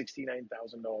with $69,000?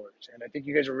 And I think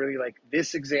you guys will really like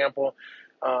this example.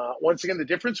 Once again, the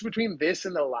difference between this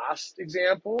and the last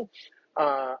example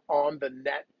on the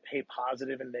net pay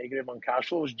positive and negative on cash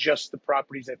flow was just the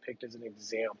properties I picked as an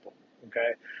example.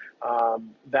 Okay,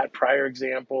 that prior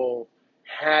example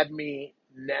had me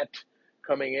net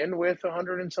coming in with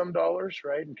 $100 and some,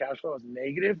 right? And cash flow was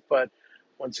negative, but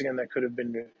once again, that could have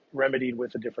been remedied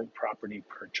with a different property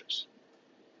purchase.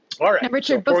 All right. Now, So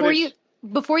Richard, for this,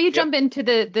 before you yep. jump into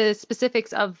the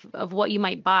specifics of what you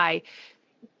might buy,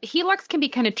 HELOCs can be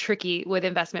kind of tricky with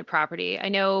investment property. I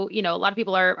know, a lot of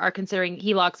people are considering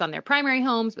HELOCs on their primary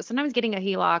homes, but sometimes getting a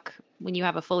HELOC when you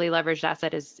have a fully leveraged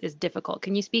asset is difficult.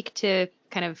 Can you speak to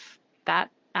kind of that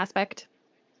aspect?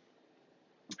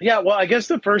 Yeah, well, I guess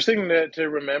the first thing to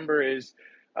remember is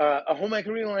a home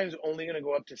equity line is only going to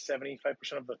go up to 75%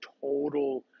 of the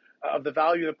total of the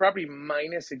value of the property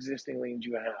minus existing liens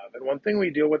you have. And one thing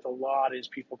we deal with a lot is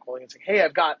people calling and saying, hey,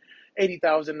 I've got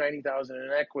 80,000, 90,000 in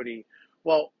equity.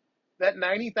 Well, that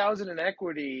 90,000 in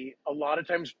equity a lot of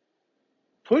times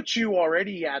puts you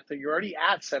already you're already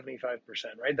at 75%,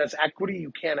 right? That's equity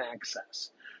you can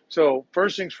access. So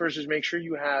first things first is make sure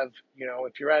you have,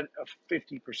 if you're at a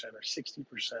 50% or 60%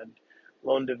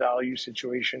 loan to value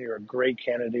situation, you're a great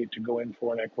candidate to go in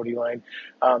for an equity line.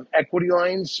 Equity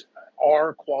lines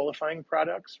are qualifying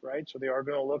products, right? So they are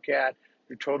going to look at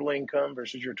your total income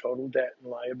versus your total debt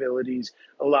and liabilities.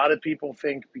 A lot of people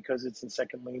think because it's in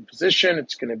second lien position,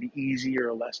 it's going to be easier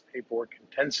or less paperwork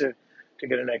intensive to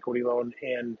get an equity loan.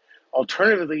 And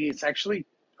alternatively, it's actually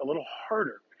a little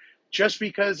harder just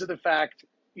because of the fact,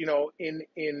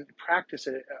 in practice,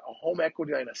 a home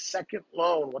equity line, a second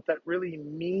loan, what that really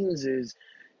means is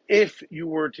if you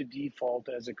were to default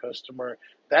as a customer,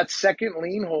 that second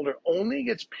lien holder only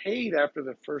gets paid after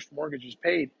the first mortgage is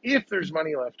paid if there's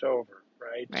money left over,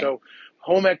 right? So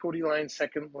home equity lines,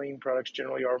 second lien products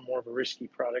generally are more of a risky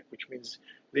product, which means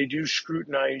they do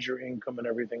scrutinize your income and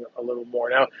everything a little more.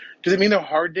 Now, does it mean they're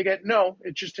hard to get? No,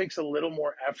 it just takes a little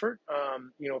more effort.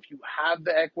 If you have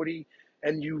the equity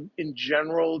and you, in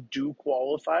general, do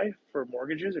qualify for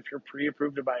mortgages, if you're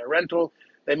pre-approved to buy a rental,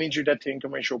 that means your debt to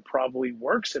income ratio probably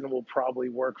works and will probably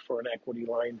work for an equity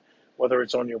line, whether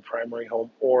it's on your primary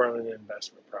home or on an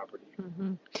investment property.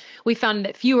 Mm-hmm. We found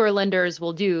that fewer lenders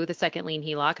will do the second lien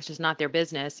HELOC. It's just not their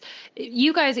business.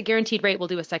 You guys at Guaranteed Rate will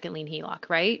do a second lien HELOC,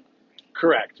 right?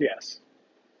 Correct. Yes.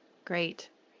 Great.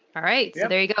 All right. So Yep.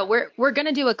 there you go. We're going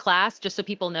to do a class just so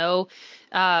people know,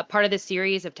 part of this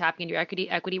series of tapping into your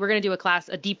equity. We're going to do a class,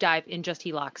 a deep dive in just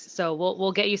HELOCs. So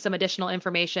we'll get you some additional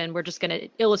information. We're just going to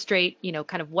illustrate,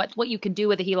 kind of what you can do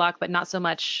with a HELOC, but not so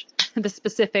much the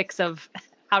specifics of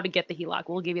how to get the HELOC.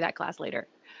 We'll give you that class later.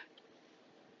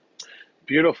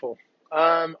 Beautiful.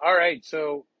 All right.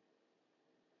 So,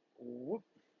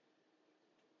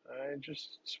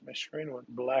 my screen went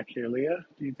black here, Leah.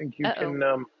 Do you think you Uh-oh.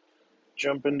 can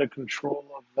jump into control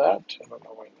of that? I don't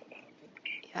know why that happened.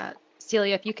 Yeah.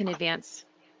 Celia, if you can advance.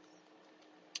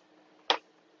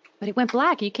 But it went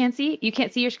black. You can't see? You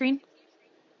can't see your screen?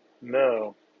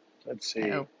 No. Let's see.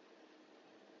 Uh-oh.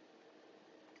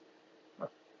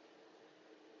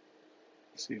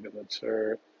 Let's see if it lets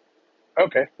her.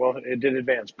 Okay, well, it did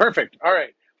advance. Perfect. All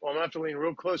right. Well, I'm going to have to lean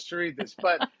real close to read this.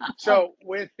 But so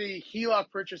with the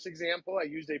HELOC purchase example, I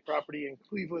used a property in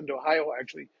Cleveland, Ohio. I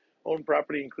actually own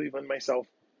property in Cleveland myself.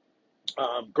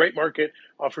 Great market,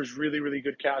 offers really, really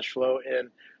good cash flow.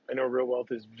 And I know Real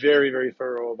Wealth is very, very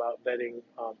thorough about vetting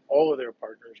all of their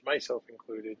partners, myself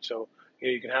included. So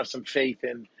you can have some faith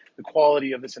in the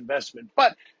quality of this investment.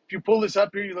 But if you pull this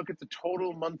up here, you look at the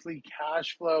total monthly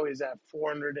cash flow is at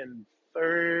 $435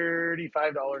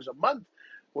 a month,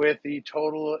 with the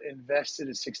total invested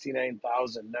is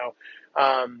 $69,000. Now,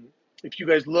 if you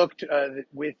guys looked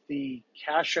with the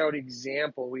cash out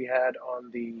example we had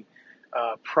on the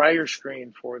prior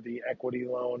screen for the equity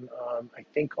loan, I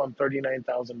think on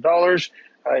 $39,000.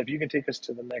 If you can take us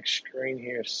to the next screen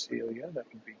here, Celia, that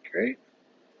would be great.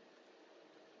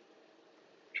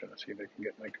 Trying to see if I can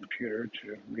get my computer to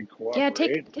Yeah,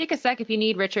 re-cooperate. take a sec if you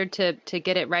need, Richard, to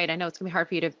get it right. I know it's gonna be hard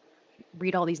for you to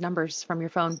read all these numbers from your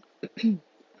phone.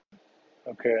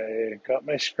 Okay, got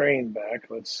my screen back.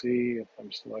 Let's see if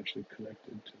I'm still actually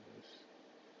connected to this.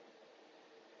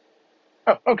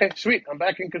 Oh, okay, sweet. I'm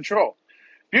back in control.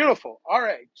 Beautiful. All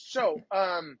right. So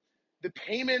the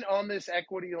payment on this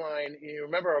equity line, you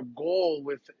remember our goal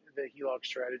with the HELOC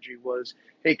strategy was,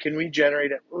 hey, can we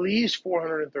generate at least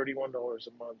 $431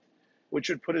 a month, which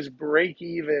would put us break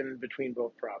even between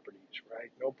both properties,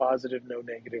 right? No positive, no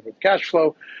negative with cash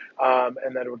flow,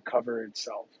 and that it would cover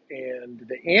itself. And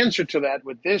the answer to that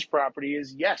with this property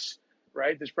is yes,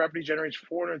 right? This property generates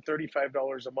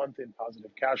 $435 a month in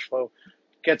positive cash flow,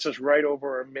 gets us right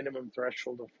over our minimum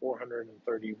threshold of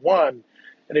 431.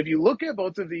 And if you look at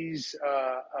both of these,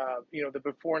 the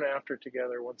before and after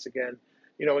together, once again,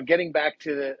 and getting back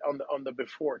to the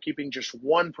before, keeping just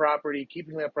one property,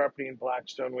 keeping that property in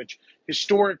Blackstone, which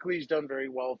historically has done very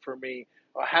well for me,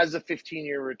 has a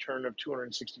 15-year return of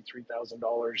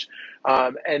 $263,000.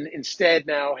 And instead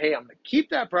now, hey, I'm going to keep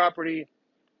that property.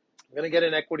 I'm going to get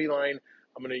an equity line.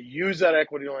 I'm going to use that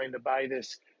equity line to buy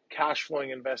this cash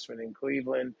flowing investment in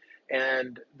Cleveland,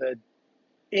 and the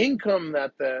income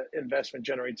that the investment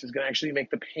generates is going to actually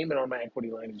make the payment on my equity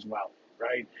line as well,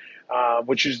 right?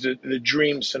 Which is the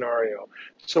dream scenario.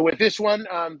 So with this one,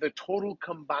 the total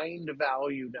combined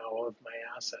value now of my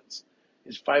assets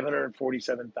is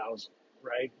 $547,000,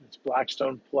 right? It's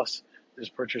Blackstone plus this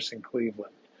purchase in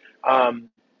Cleveland.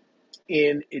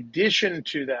 In addition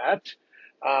to that,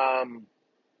 um,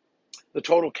 the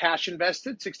total cash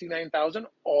invested, 69,000,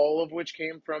 all of which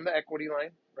came from the equity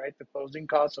line, right? The closing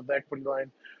costs of the equity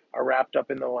line are wrapped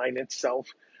up in the line itself.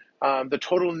 The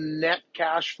total net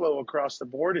cash flow across the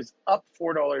board is up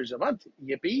 $4 a month.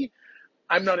 Yippee.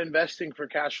 I'm not investing for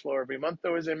cash flow every month,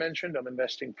 though, as I mentioned. I'm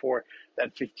investing for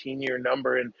that 15-year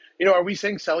number. And, are we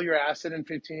saying sell your asset in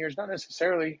 15 years? Not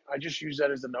necessarily. I just use that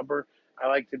as a number. I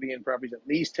like to be in properties at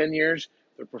least 10 years.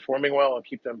 If they're performing well, I'll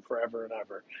keep them forever and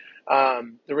ever.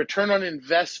 The return on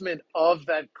investment of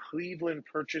that Cleveland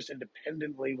purchase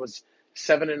independently was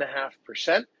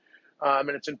 7.5%. And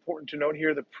it's important to note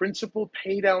here the principal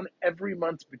pay down every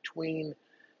month between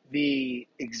the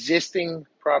existing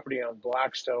property on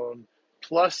Blackstone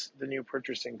plus the new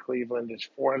purchase in Cleveland is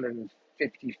 $454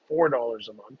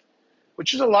 a month,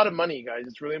 which is a lot of money, guys.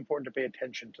 It's really important to pay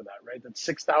attention to that, right? That's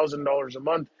 $6,000 a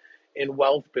month in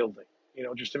wealth building.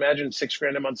 Just imagine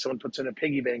 $6,000 a month someone puts in a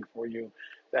piggy bank for you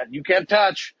that you can't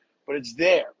touch, but it's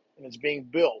there and it's being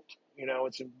built.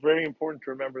 It's very important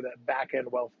to remember that back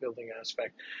end wealth building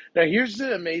aspect. Now, here's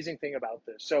the amazing thing about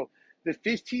this. So the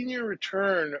 15-year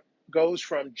return goes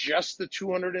from just the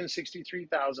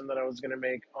 263,000 that I was going to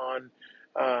make on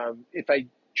if I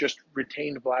just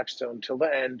retained Blackstone till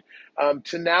the end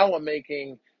to now I'm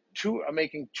making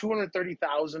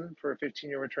 230,000 for a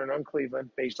 15-year return on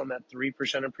Cleveland based on that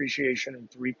 3% appreciation and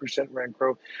 3% rent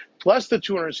growth, plus the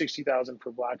 260,000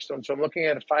 for Blackstone. So I'm looking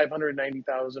at a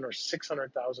 590,000 or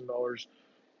 $600,000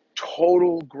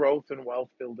 total growth in wealth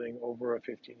building over a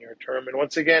 15-year term. And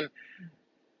once again,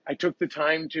 I took the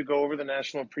time to go over the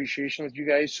national appreciation with you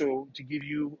guys, so to give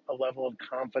you a level of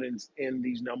confidence in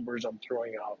these numbers I'm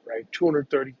throwing out, right?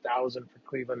 230,000 for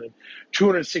Cleveland and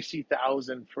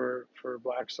 260,000 for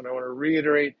Blackstone. I want to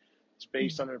reiterate, it's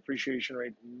based on an appreciation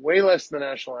rate way less than the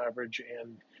national average,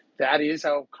 and that is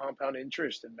how compound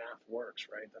interest and math works,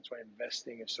 right? That's why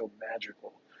investing is so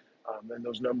magical. And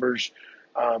those numbers,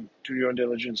 do your own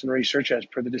diligence and research as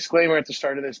per the disclaimer at the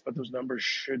start of this, but those numbers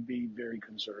should be very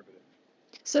conservative.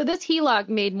 So this HELOC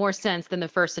made more sense than the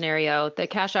first scenario. The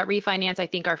cash out refinance, I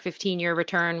think our 15-year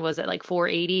return was at like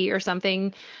 480 or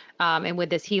something. And with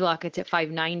this HELOC, it's at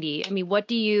 590. I mean, what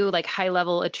do you like high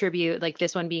level attribute like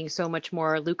this one being so much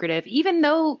more lucrative, even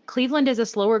though Cleveland is a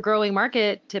slower growing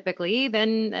market typically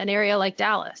than an area like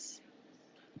Dallas?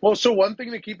 Well, so one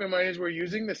thing to keep in mind is we're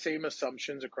using the same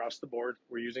assumptions across the board.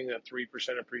 We're using a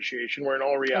 3% appreciation, where in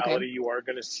all Okay. reality, you are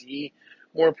going to see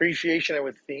more appreciation, I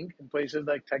would think, in places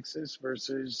like Texas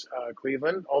versus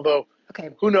Cleveland. Although,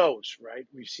 Okay. who knows, right?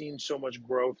 We've seen so much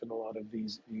growth in a lot of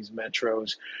these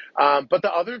metros. But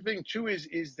the other thing, too,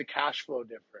 is the cash flow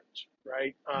difference,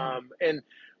 right? And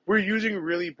we're using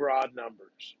really broad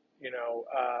numbers,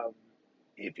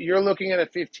 if you're looking at a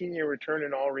 15-year return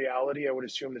in all reality, I would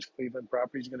assume this Cleveland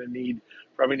property is going to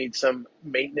probably need some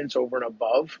maintenance over and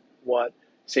above what,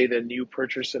 say, the new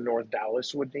purchase in North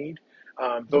Dallas would need.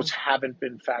 Those haven't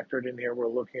been factored in here. We're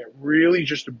looking at really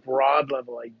just a broad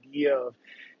level idea of,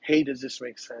 hey, does this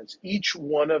make sense? Each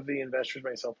one of the investors,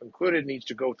 myself included, needs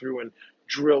to go through and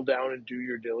drill down and do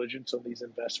your diligence on these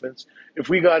investments. If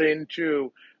we got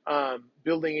into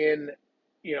building in,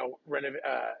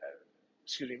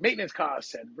 maintenance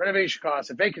costs and renovation costs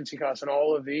and vacancy costs and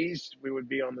all of these, we would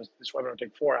be on this webinar. It would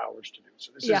take 4 hours to do.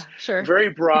 So this Yeah, is sure. very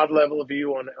broad level of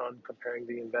view on comparing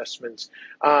the investments.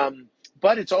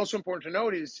 But it's also important to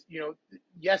note is,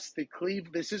 yes,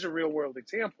 this is a real world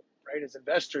example, right? As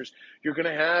investors, you're going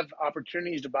to have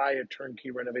opportunities to buy a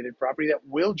turnkey renovated property that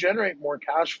will generate more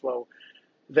cash flow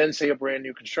than, say, a brand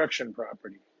new construction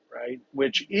property, right?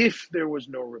 Which, if there was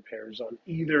no repairs on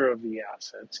either of the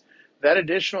assets, that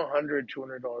additional $100,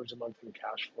 $200 a month in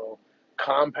cash flow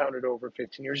compounded over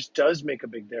 15 years does make a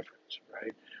big difference,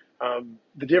 right?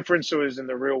 The difference, though, is in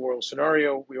the real world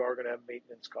scenario, we are going to have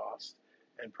maintenance costs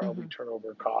and probably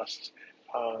turnover costs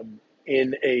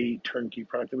in a turnkey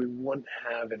product that we wouldn't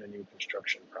have in a new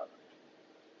construction product.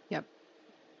 Yep.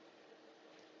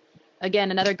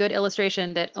 Again, another good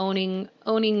illustration that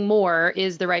owning more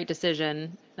is the right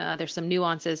decision. There's some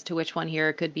nuances to which one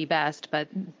here could be best, but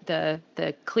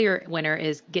the clear winner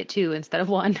is get two instead of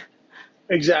one.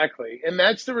 Exactly. And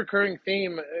that's the recurring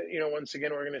theme, once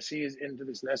again, we're going to see is into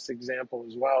this next example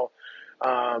as well.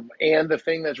 And the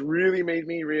thing that's really made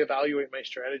me reevaluate my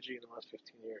strategy in the last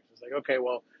 15 years is like, okay,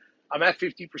 well, I'm at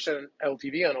 50%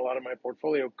 LTV on a lot of my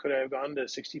portfolio. Could I have gone to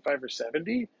 65 or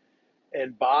 70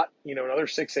 and bought, another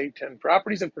 6, 8, 10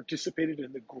 properties and participated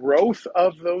in the growth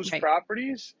of those Right.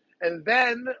 properties? And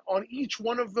then on each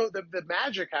one of the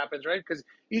magic happens, right? Because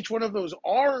each one of those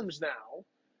arms now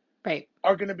Right.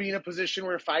 are going to be in a position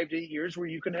where 5 to 8 years where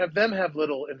you can have them have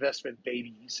little investment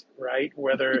babies, right?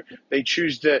 Whether they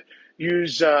choose to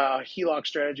use a HELOC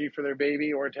strategy for their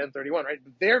baby or a 1031, right?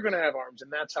 They're going to have arms,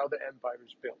 and that's how the empire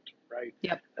is built, right?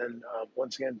 Yep. And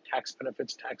once again, tax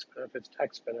benefits, tax benefits,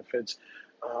 tax benefits.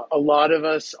 A lot of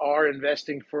us are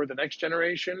investing for the next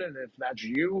generation, and if that's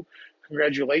you,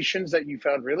 congratulations that you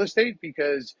found real estate,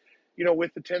 because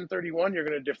with the 1031, you're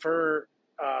going to defer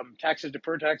taxes,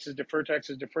 defer taxes, defer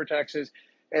taxes, defer taxes.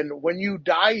 And when you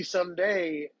die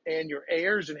someday and your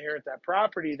heirs inherit that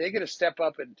property, they get a step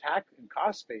up in tax and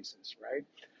cost basis, right?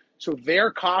 So their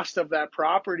cost of that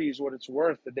property is what it's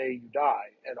worth the day you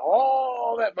die. And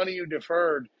all that money you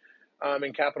deferred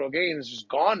in capital gains is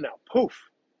gone now. Poof,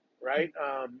 right?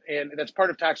 And that's part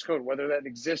of tax code. Whether that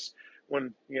exists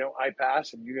when I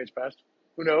pass and you guys pass,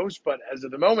 who knows? But as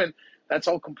of the moment, that's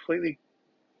all completely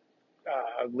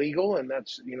legal, and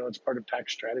that's it's part of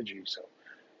tax strategy. So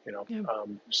Yeah.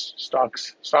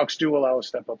 stocks do allow a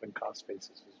step up in cost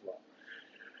basis as well.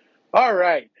 All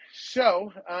right,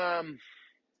 so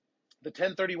the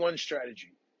 1031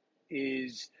 strategy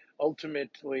is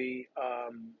ultimately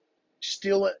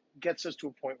still gets us to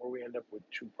a point where we end up with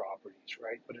two properties,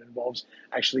 right? But it involves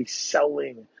actually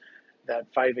selling that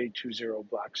 5820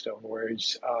 Blackstone,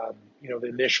 whereas the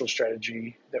initial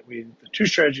strategy the two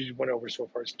strategies we went over so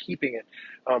far is keeping it.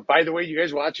 By the way, you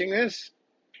guys watching this,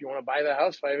 if you want to buy the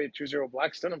house 5820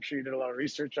 Blackstone, I'm sure you did a lot of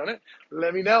research on it.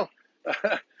 Let me know.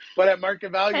 But at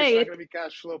market value, it's Hey, not going to be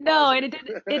cash flow no, and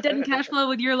positive. it didn't cash flow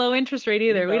with your low interest rate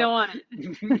either. We No, don't want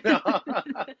no,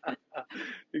 it.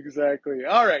 exactly.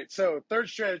 All right. So third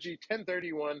strategy,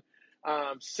 1031,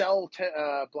 sell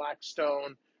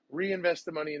Blackstone, reinvest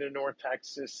the money into North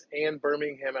Texas and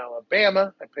Birmingham,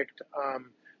 Alabama. I picked,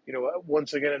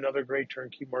 once again, another great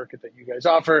turnkey market that you guys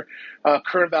offer.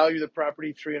 Current value of the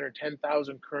property,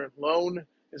 310,000. Current loan,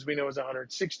 as we know, is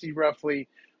 160 roughly.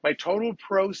 My total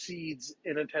proceeds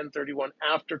in a 1031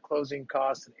 after closing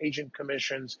costs and agent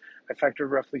commissions, I factored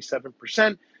roughly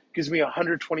 7%, gives me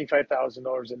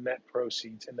 $125,000 in net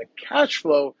proceeds. And the cash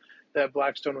flow that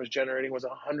Blackstone was generating was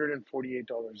 $148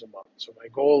 a month. So my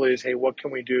goal is, hey, what can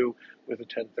we do with a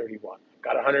 1031?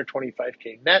 Got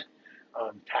 125K net,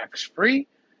 tax free,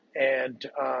 and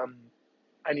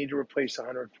I need to replace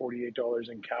 $148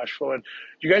 in cash flow. And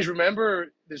do you guys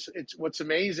remember this? It's what's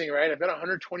amazing, right? I've got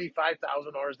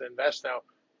 $125,000 to invest now.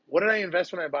 What did I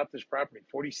invest when I bought this property?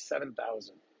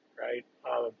 $47,000, right?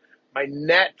 My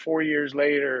net 4 years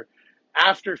later,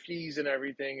 after fees and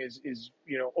everything, is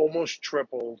almost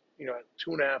tripled. At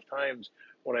 2.5 times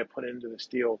what I put into this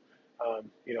deal.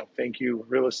 Thank you,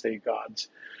 real estate gods.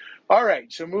 All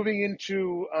right, so moving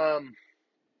into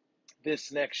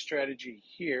this next strategy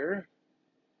here.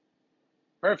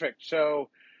 Perfect. So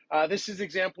this is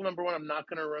example number one. I'm not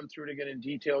going to run through it again in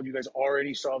detail. You guys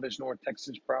already saw this North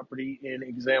Texas property in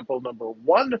example number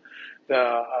one,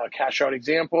 the cash out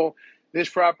example. This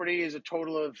property is a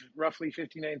total of roughly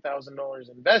 $59,000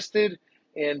 invested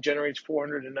and generates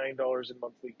 $409 in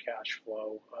monthly cash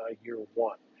flow year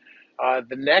one.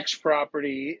 The next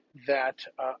property that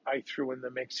I threw in the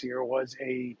mix here was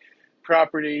a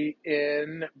property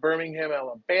in Birmingham,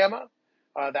 Alabama.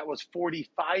 That was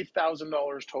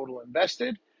 $45,000 total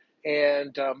invested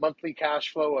and monthly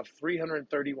cash flow of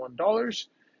 $331.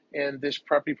 And this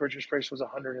property purchase price was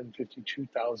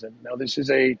 $152,000. Now, this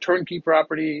is a turnkey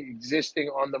property, existing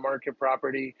on the market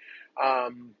property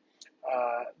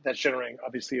that's generating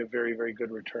obviously a very, very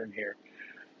good return here.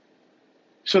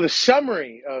 So the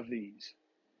summary of these,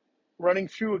 running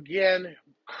through again,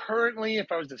 currently,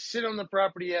 if I was to sit on the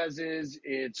property as is,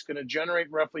 it's going to generate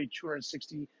roughly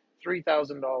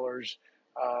 $263,000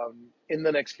 in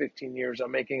the next 15 years.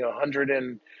 I'm making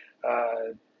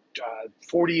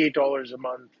 $148 a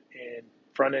month in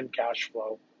front-end cash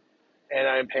flow, and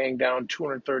I'm paying down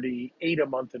 $238 a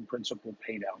month in principal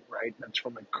paid out, right? That's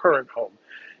from my current home.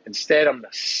 Instead, I'm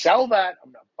going to sell that.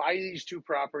 I'm going to buy these two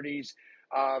properties.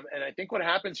 And I think what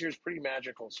happens here is pretty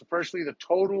magical. So firstly, the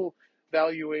total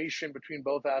valuation between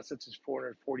both assets is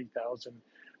 $440,000.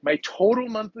 My total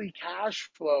monthly cash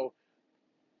flow,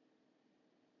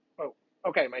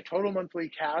 my total monthly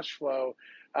cash flow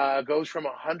goes from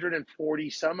 140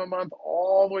 some a month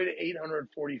all the way to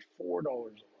 $844 a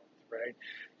month, right?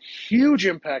 Huge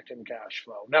impact in cash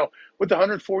flow. Now, with the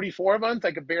 144 a month,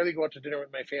 I could barely go out to dinner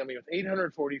with my family. With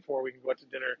 844, we can go out to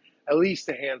dinner at least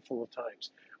a handful of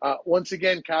times. Once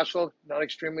again, cash flow, not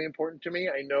extremely important to me.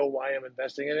 I know why I'm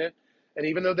investing in it. And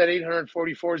even though that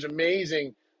 844 is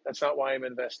amazing, that's not why I'm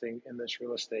investing in this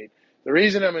real estate. The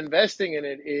reason I'm investing in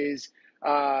it is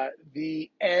the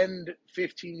end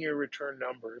 15-year return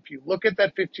number. If you look at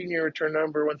that 15-year return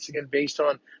number, once again, based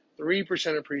on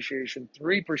 3% appreciation,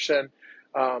 3%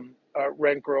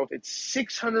 rent growth. It's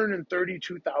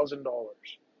 $632,000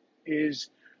 is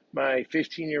my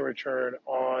 15-year return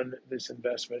on this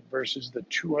investment versus the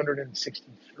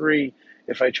 263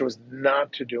 if I chose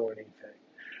not to do anything.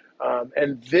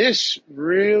 And this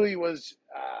really was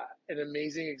an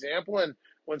amazing example, and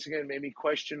once again made me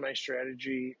question my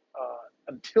strategy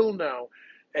until now,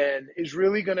 and is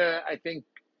really gonna, I think,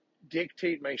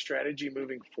 dictate my strategy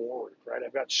moving forward. Right,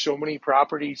 I've got so many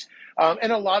properties,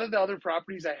 and a lot of the other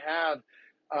properties I have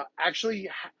actually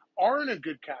are in a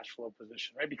good cash flow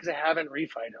position, right? Because I haven't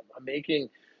refied them. I'm making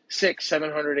 $600,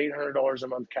 $700, $800 a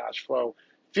month cash flow.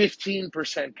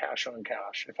 15% cash on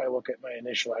cash if I look at my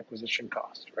initial acquisition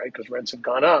cost, right? Because rents have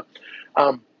gone up.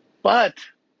 But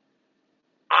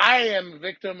I am a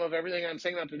victim of everything I'm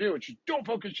saying not to do, which is don't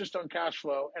focus just on cash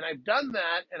flow. And I've done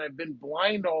that, and I've been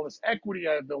blind to all this equity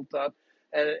I've built up.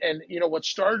 And what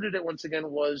started it once again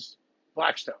was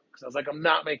Blackstone, because I was like, I'm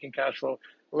not making cash flow.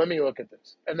 Let me look at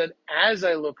this. And then as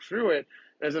I look through it,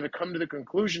 as I've come to the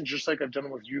conclusion, just like I've done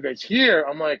with you guys here,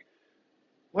 I'm like,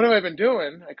 what have I been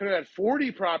doing? I could have had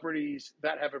 40 properties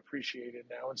that have appreciated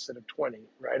now instead of 20,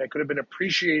 right? I could have been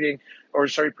participating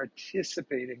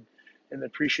in the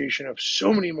appreciation of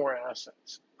so many more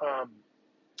assets. Now,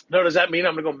 does that mean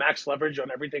I'm going to go max leverage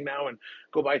on everything now and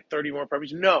go buy 30 more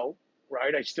properties? No,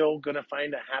 right? I still going to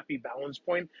find a happy balance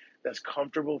point that's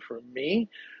comfortable for me.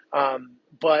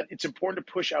 But it's important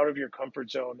to push out of your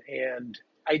comfort zone. And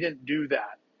I didn't do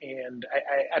that. And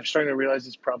I'm starting to realize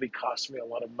it's probably cost me a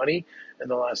lot of money in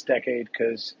the last decade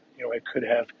because, I could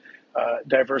have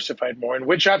diversified more. And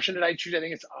which option did I choose? I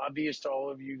think it's obvious to all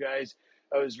of you guys.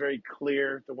 It was very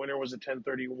clear. The winner was a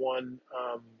 1031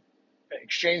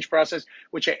 exchange process,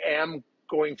 which I am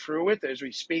going through with as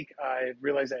we speak. I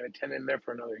realize I have a tenant in there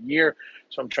for another year,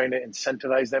 so I'm trying to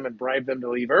incentivize them and bribe them to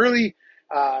leave early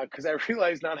because I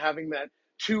realize not having that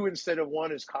 2 instead of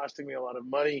 1 is costing me a lot of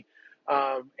money.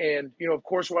 And, of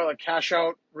course, while a cash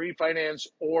out refinance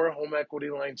or home equity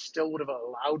line still would have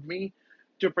allowed me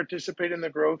to participate in the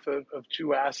growth of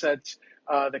 2 assets,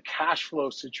 the cash flow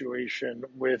situation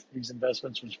with these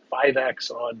investments was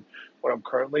 5x on what I'm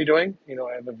currently doing.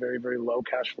 I have a very, very low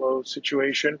cash flow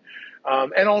situation.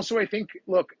 And also, I think,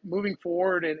 look, moving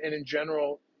forward and in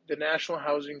general, the national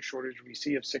housing shortage we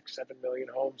see of 6-7 million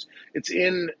homes, it's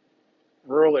in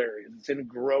rural areas, it's in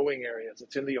growing areas,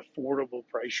 it's in the affordable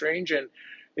price range. And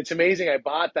it's amazing. I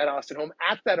bought that Austin home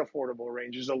at that affordable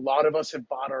range. As a lot of us have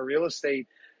bought our real estate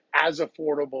as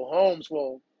affordable homes.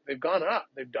 Well, they've gone up,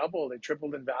 they've doubled, they've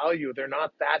tripled in value. They're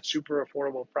not that super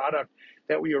affordable product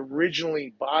that we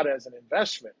originally bought as an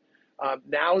investment.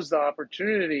 Now's the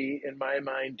opportunity, in my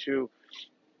mind, to,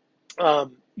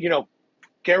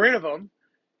 get rid of them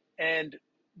and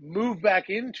move back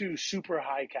into super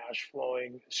high cash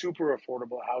flowing, super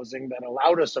affordable housing that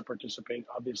allowed us to participate,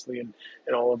 obviously, in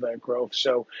all of that growth.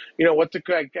 So, I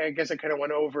guess I kind of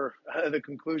went over the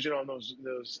conclusion on those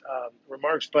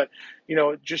remarks, but,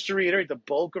 just to reiterate, the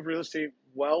bulk of real estate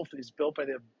wealth is built by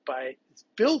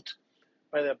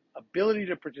the ability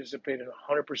to participate in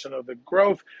 100% of the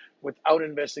growth without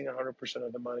investing 100%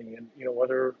 of the money. And, no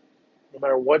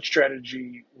matter what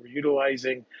strategy we're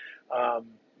utilizing,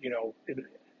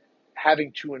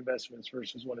 having 2 investments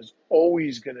versus 1 is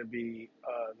always going to be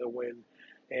the win.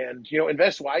 And,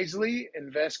 invest wisely,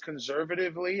 invest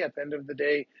conservatively. At the end of the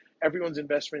day, everyone's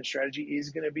investment strategy is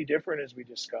going to be different, as we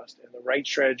discussed, and the right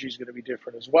strategy is going to be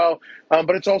different as well.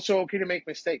 But it's also okay to make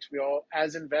mistakes. We all,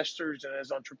 as investors and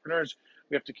as entrepreneurs,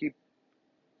 we have to keep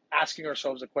asking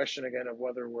ourselves a question again of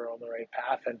whether we're on the right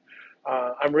path. And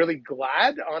I'm really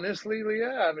glad, honestly,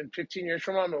 Leah, I mean, 15 years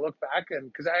from now, I'm going to look back,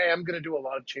 and because I am going to do a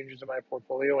lot of changes in my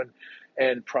portfolio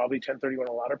and probably 1031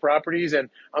 a lot of properties. And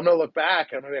I'm going to look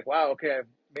back and I'm going to be like, wow, okay, I've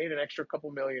made an extra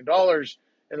couple $1 million in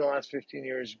the last 15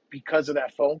 years because of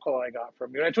that phone call I got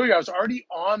from you. And I told you, I was already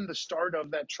on the start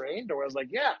of that train where I was like,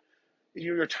 yeah,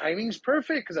 your timing's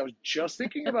perfect, because I was just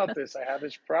thinking about this. I have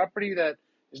this property that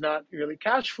is not really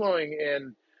cash flowing,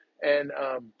 and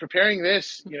preparing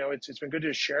this, it's been good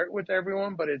to share it with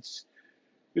everyone, but it's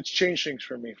changed things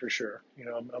for me for sure. I'm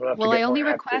gonna have to Well, get more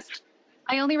active.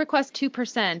 I only request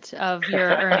 2% of your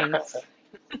earnings.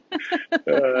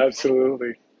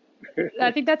 Absolutely.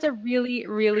 I think that's a really,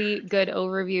 really good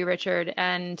overview, Richard.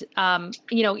 And,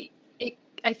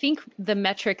 I think the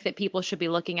metric that people should be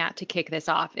looking at to kick this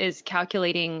off is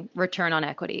calculating return on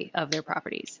equity of their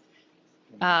properties.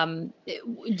 Do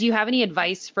you have any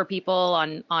advice for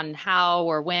people on how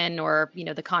or when or,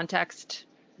 the context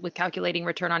with calculating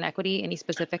return on equity? Any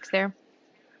specifics there?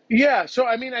 Yeah. So,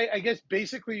 I mean, I guess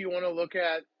basically you want to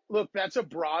look, that's a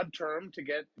broad term to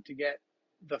get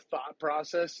the thought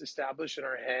process established in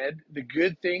our head. The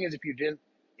good thing is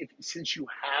if since you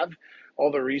have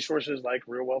all the resources like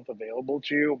real wealth available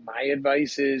to you, my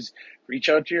advice is reach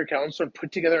out to your counselor and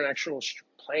put together an actual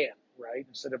plan, right?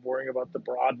 Instead of worrying about the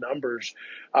broad numbers,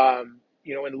 and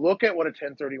look at what a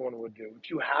 1031 would do. If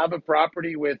you have a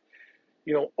property with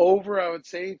over, I would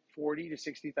say, $40,000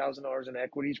 to $60,000 in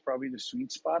equity is probably the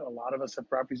sweet spot. A lot of us have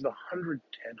properties with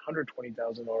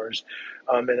 $120,000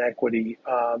 in equity.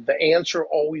 The answer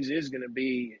always is going to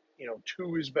be,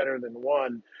 two is better than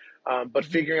one. But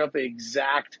figuring out the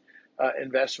exact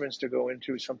investments to go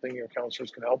into is something your counselors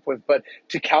can help with. But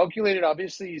to calculate it,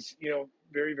 obviously, is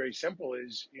very, very simple.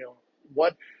 Is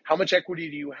how much equity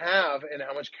do you have, and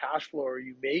how much cash flow are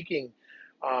you making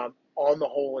on the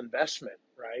whole investment,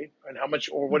 right? And how much,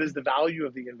 or what is the value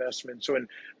of the investment? So in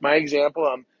my example,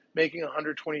 I'm making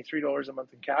 $123 a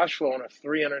month in cash flow on a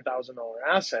 $300,000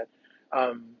 asset.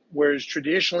 Whereas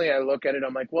traditionally I look at it,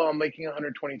 I'm like, well, I'm making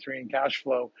 123 in cash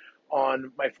flow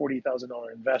on my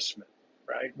 $40,000 investment,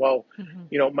 right? Well,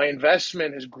 my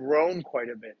investment has grown quite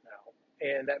a bit now.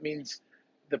 And that means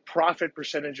the profit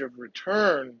percentage of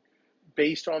return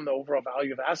based on the overall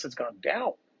value of assets gone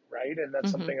down, right? And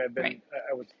that's something I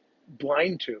was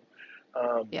blind to.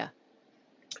 Yeah.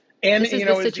 And, this is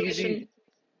the it's situation. easy.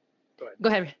 Go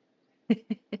ahead.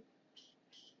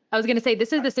 I was going to say,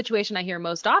 this is the situation I hear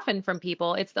most often from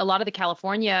people. It's a lot of the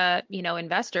California,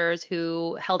 investors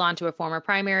who held on to a former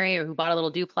primary or who bought a little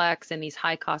duplex in these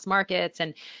high cost markets,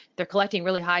 and they're collecting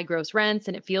really high gross rents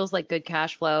and it feels like good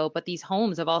cash flow. But these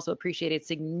homes have also appreciated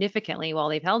significantly while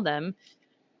they've held them.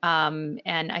 And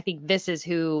I think this is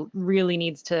who really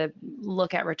needs to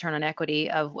look at return on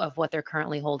equity of what they're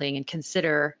currently holding and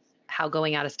consider how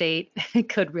going out of state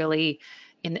could really,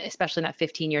 especially in that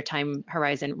 15-year time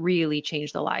horizon, really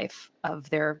change the life of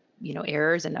their,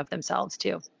 heirs and of themselves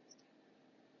too.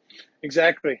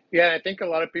 Exactly. Yeah, I think a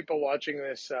lot of people watching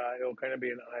this, it'll kind of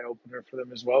be an eye opener for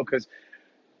them as well, because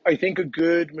I think a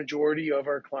good majority of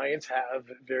our clients have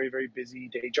very, very busy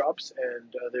day jobs,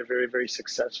 and they're very, very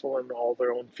successful in all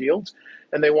their own fields,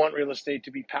 and they want real estate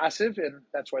to be passive, and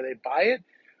that's why they buy it.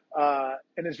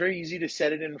 And it's very easy to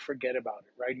set it and forget about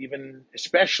it, right? Even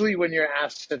especially when your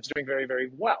asset's doing very,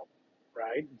 very well,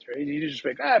 right? It's very easy to just be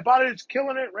like, I bought it, it's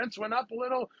killing it, rents went up a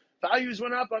little, values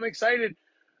went up, I'm excited.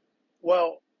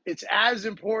 Well, it's as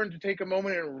important to take a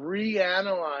moment and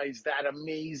reanalyze that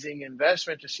amazing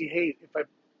investment to see, hey,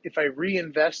 if I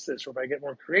reinvest this, or if I get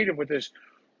more creative with this,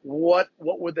 what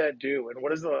would that do? And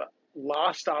what is the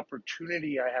lost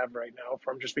opportunity I have right now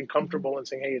from just being comfortable and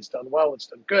saying, hey, it's done well, it's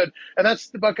done good. And that's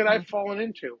the bucket I've fallen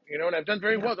into, and I've done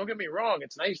very well. Don't get me wrong.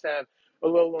 It's nice to have a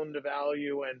low loan to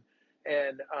value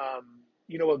and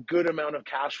a good amount of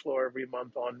cash flow every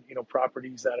month on,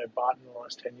 properties that I've bought in the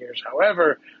last 10 years.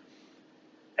 However,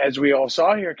 as we all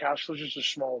saw here, cash flow is just a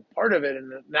small part of it.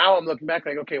 And now I'm looking back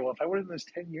like, okay, well, if I would have done this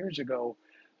 10 years ago,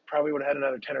 probably would have had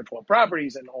another 10 or 12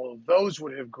 properties, and all of those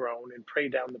would have grown and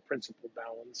paid down the principal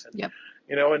balance. And,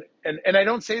 and I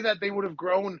don't say that they would have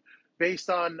grown based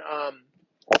on,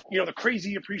 the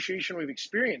crazy appreciation we've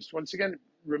experienced. Once again,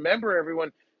 remember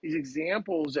everyone, these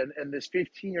examples and this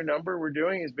 15-year number we're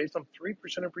doing is based on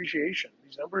 3% appreciation.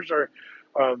 These numbers are,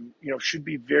 should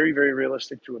be very, very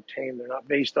realistic to obtain. They're not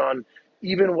based on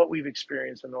even what we've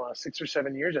experienced in the last 6 or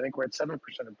 7 years. I think we're at 7%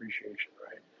 appreciation,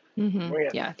 right? We're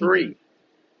at 3.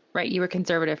 Right. You were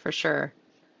conservative for sure.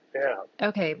 Yeah.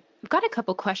 Okay. We've got a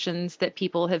couple questions that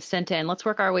people have sent in. Let's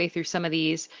work our way through some of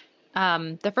these.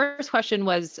 The first question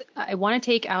was, I want to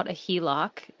take out a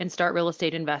HELOC and start real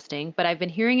estate investing, but I've been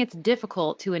hearing it's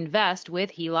difficult to invest with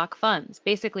HELOC funds.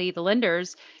 Basically, the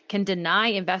lenders can deny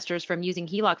investors from using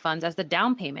HELOC funds as the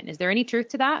down payment. Is there any truth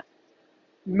to that?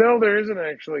 No, there isn't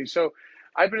actually. So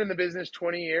I've been in the business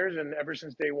 20 years, and ever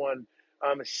since day one,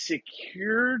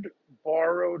 secured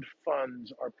borrowed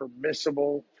funds are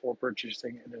permissible for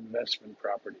purchasing an investment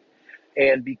property.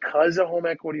 And because a home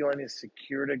equity line is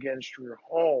secured against your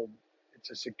home,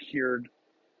 it's a secured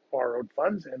borrowed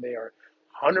funds, and they are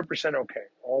 100% okay.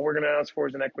 All we're going to ask for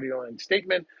is an equity line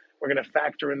statement. We're going to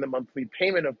factor in the monthly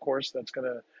payment, of course, that's going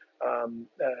to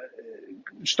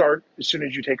start as soon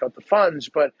as you take out the funds,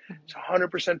 but it's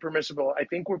 100% permissible. I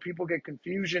think where people get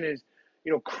confusion is,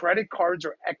 credit cards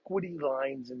or equity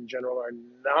lines in general are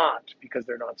not, because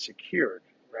they're not secured,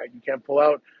 right? You can't pull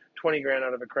out 20 grand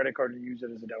out of a credit card and use it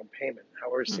as a down payment.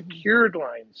 However, secured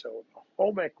line, so a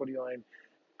home equity line,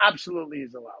 absolutely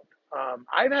is allowed.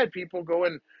 I've had people go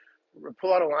and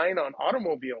pull out a line on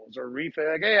automobiles or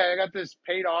refi, like, hey, I got this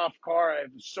paid off car. I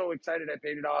was so excited I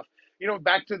paid it off.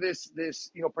 Back to this,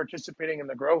 participating in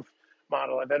the growth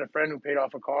model. I've had a friend who paid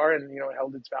off a car and, it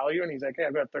held its value. And he's like, hey,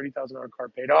 I've got a $30,000 car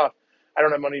paid off. I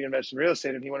don't have money to invest in real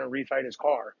estate, and he wanted to refi his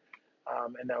car,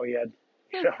 and now he had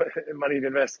money to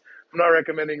invest. I'm not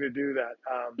recommending to do that,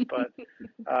 but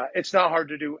it's not hard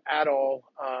to do at all.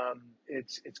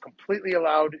 It's completely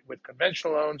allowed with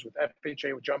conventional loans, with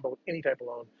FHA, with jumbo, with any type of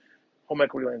loan. Home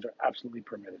equity loans are absolutely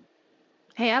permitted.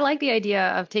 Hey, I like the idea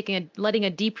of letting a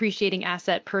depreciating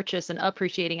asset purchase an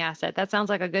appreciating asset. That sounds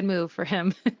like a good move for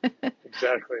him.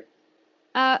 Exactly.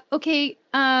 Okay,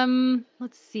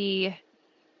 let's see.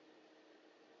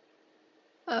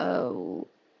 Oh,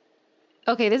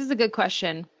 okay, this is a good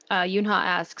question. Yunha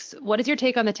asks, what is your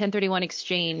take on the 1031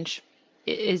 exchange?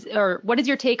 Or what is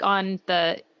your take on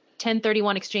the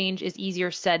 1031 exchange is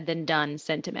easier said than done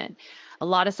sentiment? A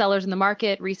lot of sellers in the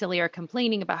market recently are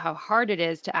complaining about how hard it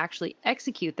is to actually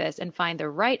execute this and find the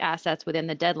right assets within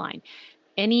the deadline.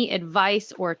 Any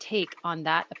advice or take on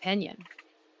that opinion?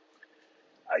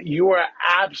 You are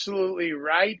absolutely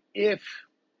right if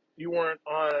you weren't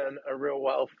on a real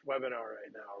wealth webinar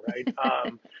right now,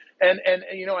 right? And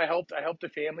you know, I helped a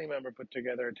family member put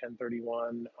together a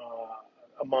 1031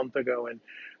 a month ago, and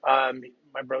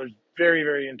my brother's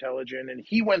very intelligent, and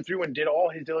he went through and did all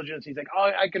his diligence. He's like,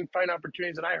 oh, I can find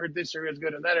opportunities, and I heard this area is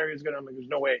good and that area is good. I'm like, there's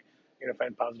no way you're gonna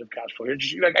find positive cash flow here.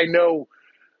 Just like I know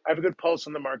I have a good pulse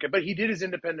on the market, but he did his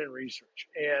independent research,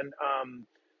 and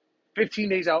 15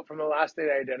 days out from the last day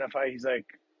I identify, he's like,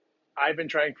 I've been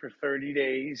trying for 30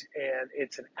 days and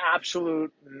it's an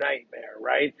absolute nightmare,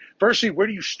 right? Firstly, where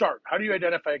do you start? How do you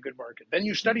identify a good market? Then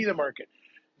you study the market.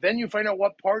 Then you find out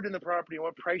what part in the property and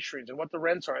what price range and what the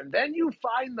rents are. And then you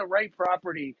find the right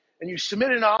property and you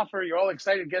submit an offer. You're all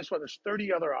excited. Guess what? There's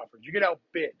 30 other offers. You get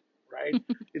outbid, right?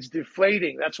 It's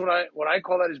deflating. That's what I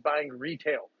call that is buying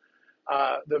retail.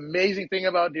 The amazing thing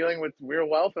about dealing with real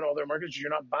wealth and all their markets is you're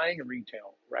not buying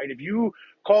retail, right? If you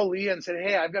call Leah and said,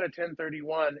 hey, I've got a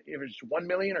 1031, if it's 1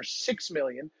 million or 6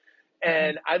 million, Mhm.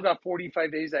 and I've got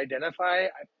 45 days to identify, I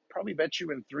probably bet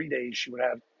you in 3 days she would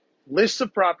have lists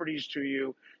of properties to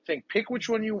you saying, pick which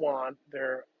one you want.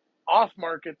 They're off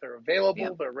market, they're available,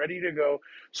 Yep. they're ready to go.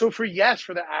 So for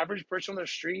the average person on the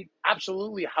street,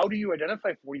 absolutely. How do you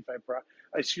identify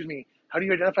how do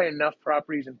you identify enough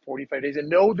properties in 45 days and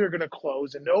know they're going to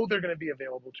close and know they're going to be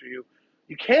available to you?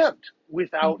 You can't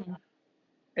without Mhm.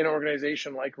 an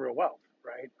organization like Real Wealth,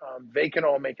 right? They can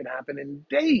all make it happen in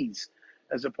days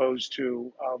as opposed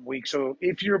to weeks. So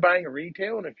if you're buying a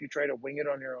retail and if you try to wing it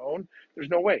on your own, there's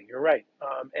no way. You're right.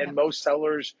 And Yep. most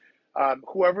sellers,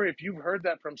 whoever, if you've heard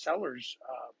that from sellers,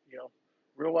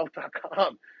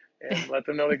 realwealth.com and let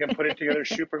them know they can put it together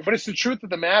super. But it's the truth of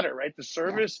the matter, right? The Yeah.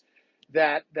 service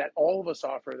that all of us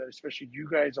offer, that especially you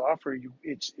guys offer,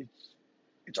 it's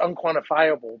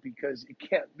unquantifiable because it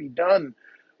can't be done Yep.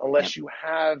 unless you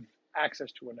have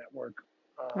access to a network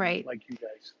Right. like you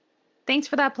guys. Thanks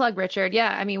for that plug, Richard.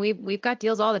 Yeah, I mean, we've got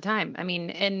deals all the time. I mean,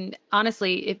 and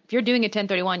honestly, if you're doing a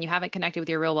 1031, you haven't connected with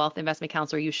your real wealth investment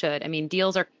counselor, you should. I mean,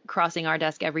 deals are crossing our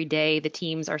desk every day. The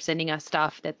teams are sending us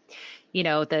stuff that,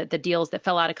 the deals that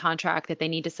fell out of contract that they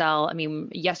need to sell. I mean,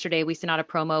 yesterday we sent out a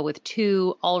promo with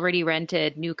two already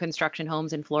rented new construction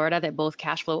homes in Florida that both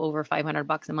cash flow over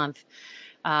 $500 a month.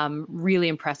 Really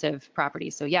impressive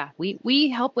properties. So yeah, we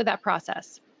help with that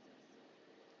process.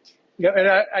 Yeah, and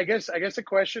I guess a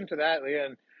question to that,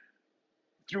 Leanne,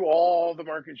 through all the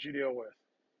markets you deal with,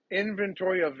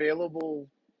 inventory available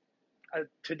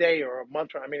today or a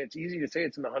month from, I mean, it's easy to say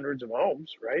it's in the hundreds of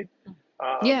homes, right?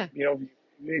 Yeah.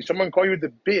 Someone call you with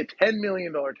the bid $10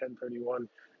 million 1031,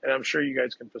 and I'm sure you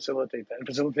guys can facilitate that and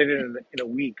facilitate it in a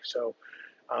week. So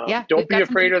Yeah, don't be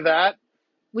afraid of that.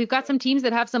 we've got some teams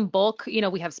that have some bulk,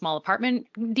 we have small apartment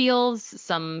deals,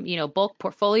 some, bulk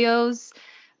portfolios.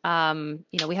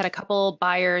 We had a couple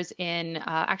buyers in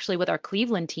actually with our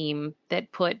Cleveland team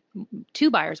that put two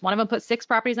buyers. One of them put six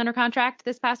properties under contract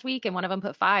this past week, and one of them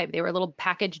put five. They were little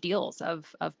package deals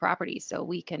of properties, so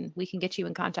we can get you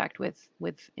in contact with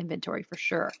inventory for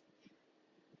sure.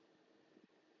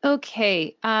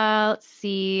 Okay, let's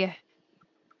see.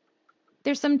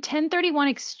 There's some 1031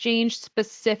 exchange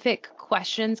specific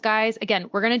questions, guys. Again,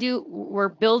 we're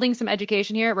building some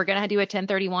education here. We're going to do a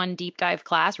 1031 deep dive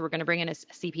class. We're going to bring in a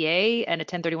CPA and a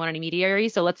 1031 intermediary.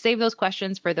 So let's save those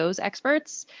questions for those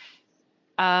experts.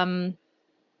 Um,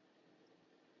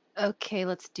 okay, uh,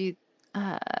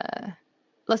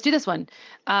 let's do this one.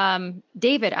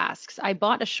 David asks, I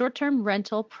bought a short-term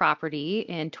rental property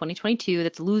in 2022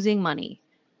 that's losing money.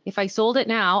 If I sold it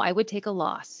now, I would take a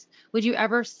loss. Would you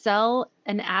ever sell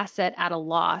an asset at a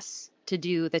loss to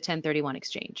do the 1031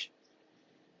 exchange?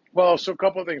 Well, so a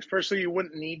couple of things. Firstly, you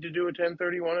wouldn't need to do a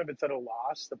 1031 if it's at a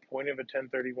loss. The point of a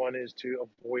 1031 is to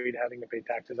avoid having to pay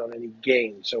taxes on any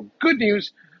gain. So good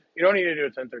news, You don't need to do a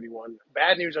 1031.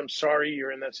 Bad news, I'm sorry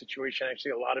you're in that situation.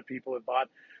 Actually, a lot of people have bought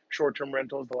short-term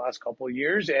rentals the last couple of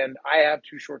years, and I have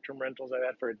two short-term rentals I've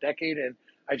had for a decade, and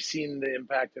I've seen the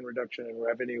impact and reduction in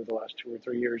revenue the last 2 or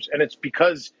 3 years, and it's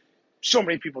because so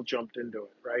many people jumped into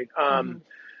it, right? Mm-hmm.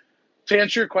 To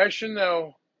answer your question,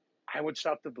 though, I would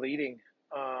stop the bleeding,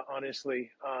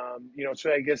 honestly.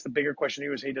 So I guess the bigger question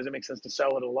here is, hey, does it make sense to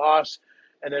sell at a loss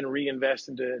and then reinvest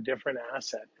into a different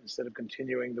asset instead of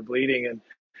continuing the bleeding? And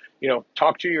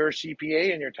talk to your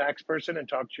CPA and your tax person and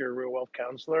talk to your real wealth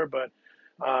counselor. But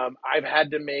I've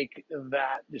had to make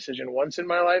that decision once in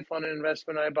my life on an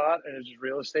investment I bought, and it's just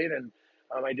real estate. And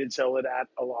I did sell it at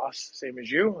a loss, same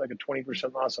as you, like a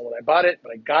 20% loss on when I bought it,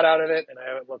 but I got out of it and I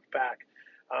haven't looked back.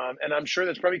 And I'm sure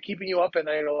that's probably keeping you up at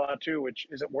night a lot too, which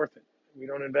isn't worth it. We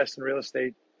don't invest in real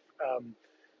estate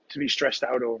to be stressed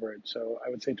out over it. So I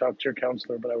would say talk to your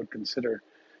counselor, but I would consider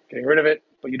getting rid of it.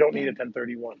 But you don't need Yeah. a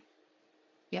 1031.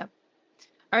 Yeah.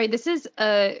 All right. This is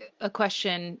a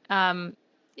question, and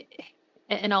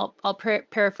I'll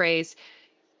paraphrase.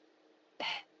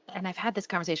 And I've had this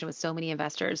conversation with so many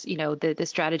investors, the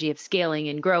strategy of scaling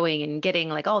and growing and getting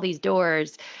like all these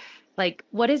doors. Like,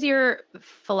 what is your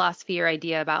philosophy or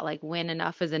idea about like when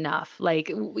enough is enough?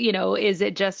 Like, is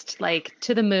it just like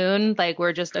to the moon, like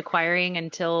we're just acquiring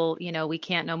until, we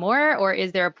can't no more? Or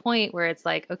is there a point where it's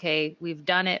like, okay, we've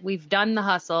done it, we've done the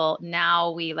hustle,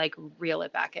 now we like reel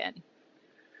it back in?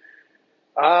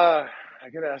 I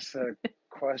get asked a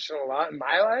question a lot in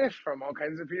my life from all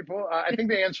kinds of people. I think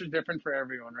the answer is different for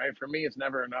everyone, right? For me, it's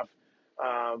never enough.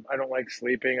 I don't like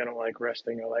sleeping. I don't like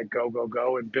resting. I like go, go,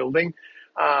 go and building.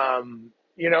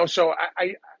 So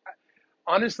I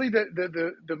honestly,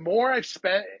 the more I've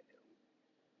spent,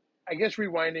 I guess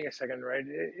rewinding a second, right?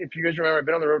 If you guys remember, I've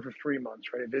been on the road for 3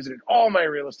 months, right? I visited all my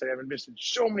real estate. I've visited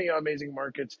so many amazing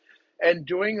markets. And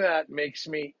doing that makes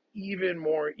me even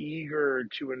more eager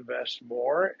to invest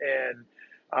more. And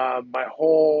my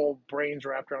whole brain's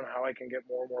wrapped around how I can get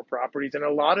more and more properties. And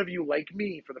a lot of you, like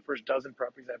me, for the first dozen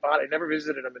properties I bought, I never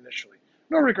visited them initially.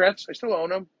 No regrets. I still own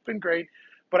them. Been great.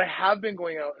 But I have been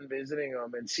going out and visiting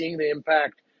them and seeing the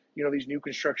impact, these new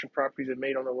construction properties have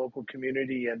made on the local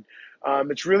community. And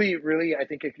it's really, really, I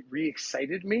think it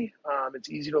re-excited me. It's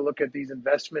easy to look at these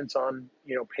investments on,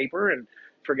 paper and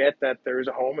forget that there's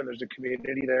a home and there's a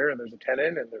community there and there's a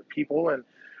tenant and there are people. And,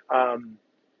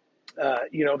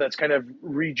 that's kind of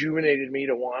rejuvenated me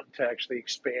to want to actually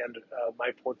expand my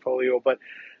portfolio. But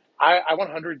I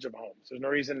want hundreds of homes. There's no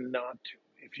reason not to.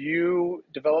 If you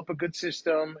develop a good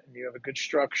system and you have a good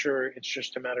structure, it's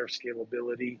just a matter of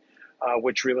scalability,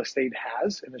 which real estate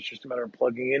has, and it's just a matter of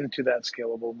plugging into that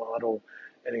scalable model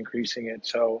and increasing it.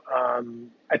 So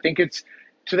I think it's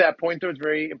to that point, though, it's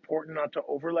very important not to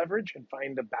over leverage and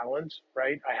find a balance,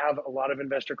 right? I have a lot of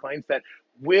investor clients that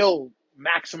will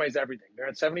maximize everything. They're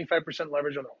at 75%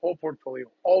 leverage on their whole portfolio,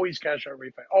 always cash out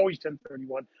refi, always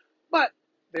 1031, but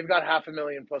they've got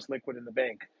 500,000 plus liquid in the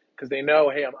bank because they know,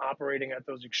 hey, I'm operating at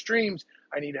those extremes.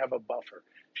 I need to have a buffer.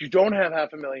 If you don't have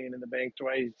 500,000 in the bank, do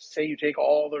I say you take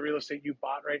all the real estate you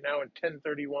bought right now in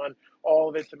 1031, all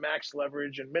of it to max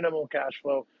leverage and minimal cash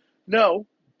flow? No,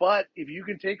 but if you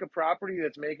can take a property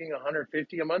that's making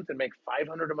 150 a month and make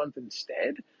 500 a month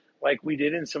instead, like we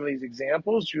did in some of these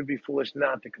examples, you'd be foolish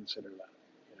not to consider that.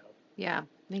 Yeah,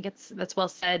 I think that's well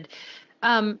said.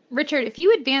 Richard, if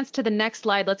you advance to the next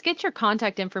slide, let's get your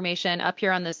contact information up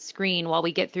here on the screen while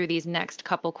we get through these next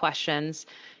couple questions.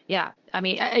 Yeah, I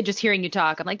mean, just hearing you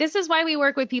talk, I'm like, this is why we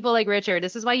work with people like Richard.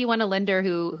 This is why you want a lender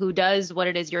who does what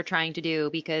it is you're trying to do,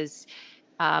 because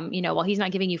while he's not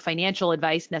giving you financial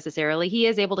advice necessarily, he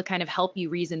is able to kind of help you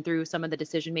reason through some of the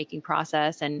decision-making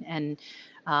process and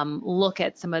look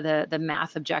at some of the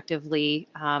math objectively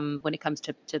when it comes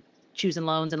to choosing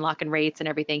loans and locking rates and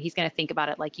everything. He's going to think about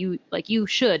it like you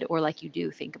should or like you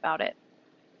do think about it.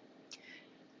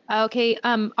 Okay,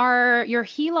 are your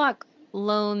HELOC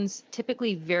loans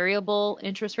typically variable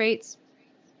interest rates?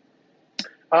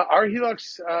 Our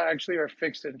HELOCs actually are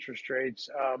fixed interest rates.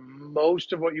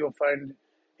 Most of what you'll find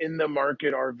in the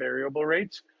market are variable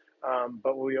rates,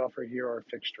 but what we offer here are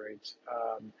fixed rates.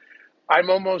 I'm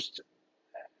almost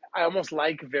I almost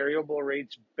like variable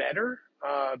rates better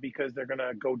because they're going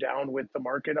to go down with the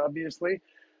market, obviously.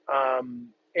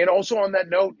 And also on that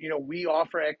note, we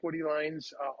offer equity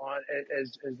lines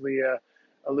as Leah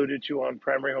alluded to on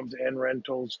primary homes and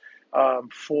rentals.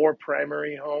 For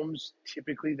primary homes,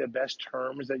 typically the best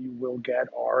terms that you will get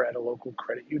are at a local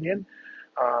credit union.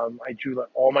 I do let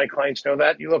all my clients know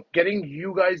that. Getting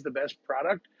you guys the best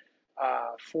product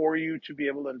for you to be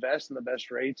able to invest in the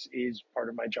best rates is part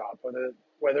of my job,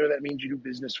 whether that means you do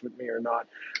business with me or not.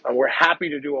 We're happy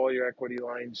to do all your equity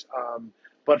lines,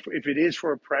 But if it is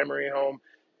for a primary home,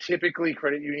 typically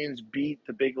credit unions beat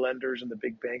the big lenders and the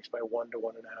big banks by 1 to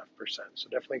 1.5%. So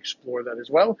definitely explore that as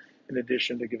well, in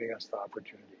addition to giving us the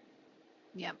opportunity.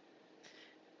 Yeah.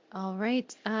 All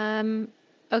right.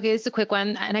 Okay, this is a quick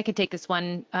one, and I can take this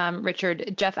one.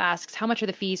 Richard, Jeff asks, how much are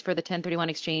the fees for the 1031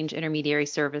 exchange intermediary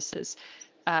services?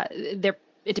 They're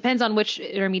it depends on which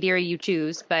intermediary you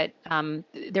choose, but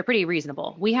they're pretty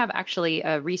reasonable. We have actually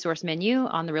a resource menu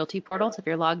on the Realty portal. So if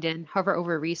you're logged in, hover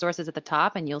over resources at the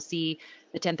top, and you'll see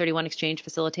the 1031 exchange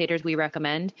facilitators we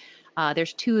recommend.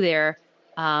 There's two there.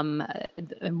 And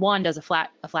one does a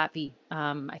flat fee.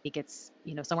 I think it's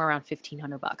somewhere around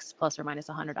 $1,500 plus or minus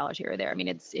 $100 here or there. I mean,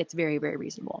 it's very, very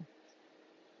reasonable.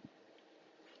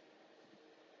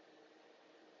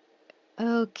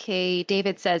 Okay,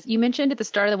 David says, you mentioned at the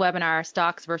start of the webinar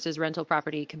stocks versus rental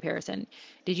property comparison.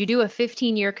 Did you do a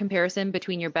 15-year comparison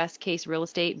between your best case real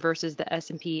estate versus the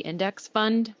S&P index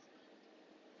fund?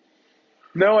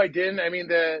 No, I didn't. I mean,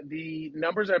 the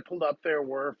numbers I pulled up there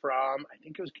were from, I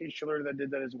think it was Case Shiller that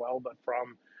did that as well, but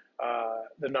from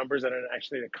the numbers that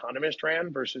actually an economist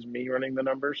ran versus me running the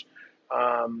numbers.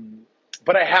 Um,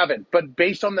 but I haven't. But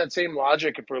based on that same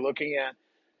logic, if we're looking at,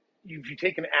 if you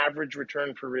take an average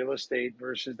return for real estate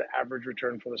versus the average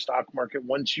return for the stock market,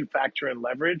 once you factor in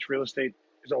leverage, real estate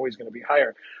is always going to be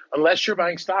higher, unless you're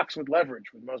buying stocks with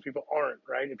leverage, which most people aren't,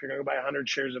 right? If you're going to buy 100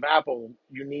 shares of Apple,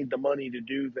 you need the money to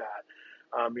do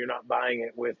that. You're not buying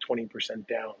it with 20%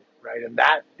 down, right? And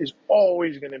that is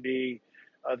always going to be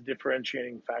a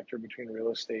differentiating factor between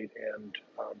real estate and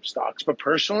stocks. But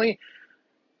personally,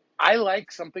 I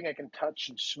like something I can touch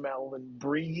and smell and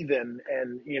breathe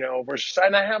versus,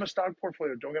 and I have a stock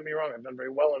portfolio. Don't get me wrong, I've done very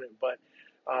well in it, but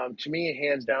to me,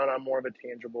 hands down, I'm more of a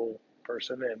tangible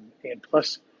person, and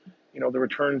plus, the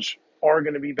returns are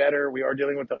going to be better. We are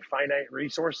dealing with a finite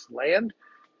resource, land,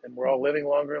 and we're all living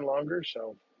longer and longer,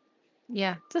 so.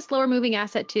 Yeah, it's a slower moving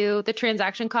asset too. The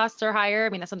transaction costs are higher. I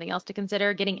mean, that's something else to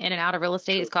consider. Getting in and out of real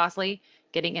estate is True. costly.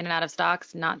 Getting in and out of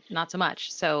stocks, not so much.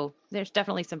 So there's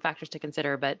definitely some factors to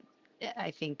consider. But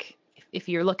I think if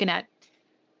you're looking at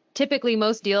typically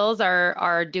most deals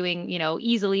are doing,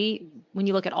 easily when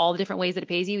you look at all the different ways that it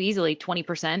pays you, easily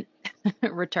 20%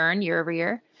 return year over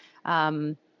year.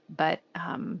 But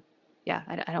yeah,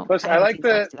 Plus, I I haven't like seen stocks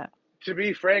the, do that. to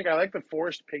be frank, I like the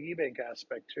forced piggy bank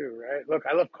aspect too, right? Look,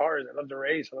 I love cars. I love to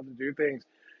race. I love to do things.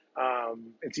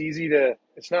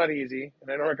 It's not easy,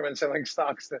 and I don't recommend selling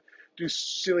stocks to do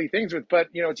silly things with, but,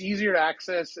 it's easier to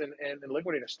access and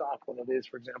liquidate a stock than it is,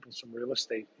 for example, some real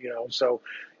estate. So,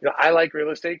 I like real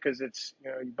estate because it's,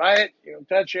 you buy it, you don't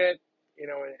touch it,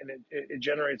 and it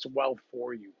generates wealth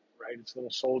for you, right? It's a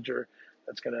little soldier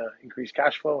that's going to increase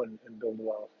cash flow and build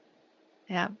wealth.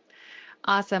 Yeah.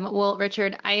 Awesome. Well,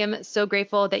 Richard, I am so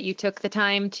grateful that you took the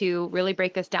time to really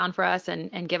break this down for us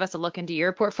and give us a look into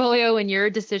your portfolio and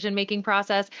your decision-making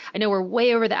process. I know we're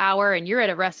way over the hour and you're at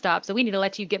a rest stop, so we need to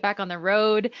let you get back on the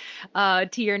road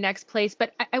to your next place.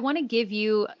 But I want to give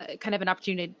you kind of an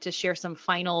opportunity to share some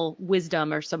final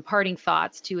wisdom or some parting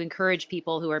thoughts to encourage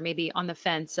people who are maybe on the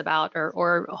fence about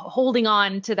or holding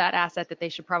on to that asset that they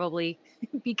should probably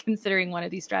be considering one of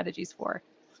these strategies for.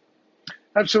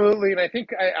 Absolutely. And I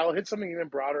think I'll hit something even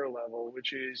broader level,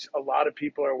 which is a lot of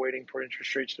people are waiting for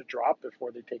interest rates to drop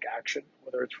before they take action,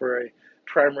 whether it's for a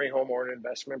primary home or an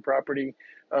investment property.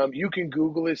 You can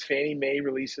Google this. Fannie Mae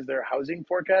releases their housing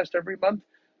forecast every month,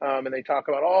 and they talk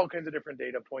about all kinds of different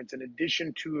data points in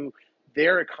addition to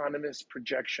their economist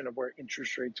projection of where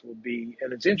interest rates will be.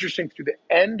 And it's interesting, through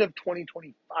the end of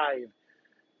 2025,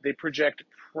 they project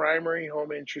primary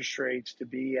home interest rates to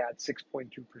be at 6.2%,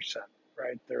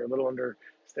 right? They're a little under,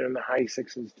 they're in the high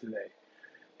sixes today.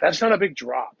 That's not a big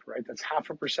drop, right? That's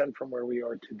 0.5% from where we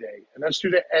are today. And that's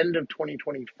through the end of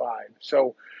 2025.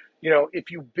 So, if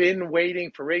you've been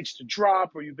waiting for rates to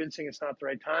drop or you've been saying it's not the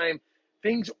right time,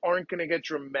 things aren't going to get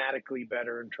dramatically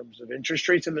better in terms of interest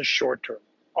rates in the short term.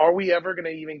 Are we ever going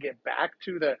to even get back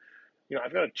to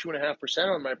I've got a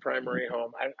 2.5% on my primary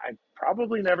home. I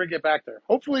probably never get back there.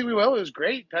 Hopefully we will. It was a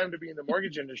great time to be in the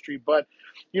mortgage industry. But,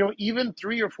 even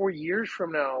 3 or 4 years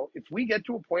from now, if we get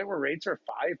to a point where rates are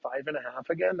 5.5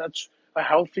 again, that's a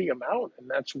healthy amount. And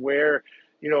that's where,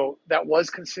 that was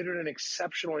considered an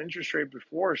exceptional interest rate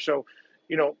before. So,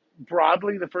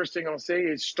 broadly, the first thing I'll say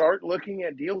is start looking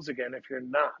at deals again if you're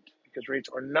not, because rates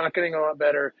are not getting a lot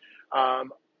better.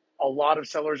 A lot of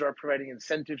sellers are providing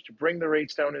incentives to bring the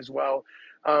rates down as well.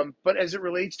 But as it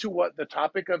relates to what the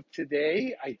topic of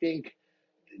today, I think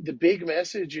the big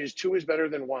message is two is better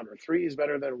than one, or three is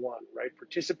better than one, right?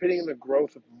 Participating in the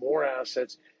growth of more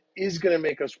assets is going to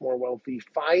make us more wealthy.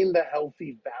 Find the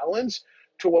healthy balance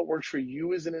to what works for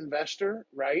you as an investor,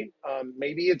 right?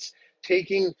 Maybe it's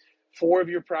taking four of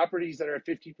your properties that are at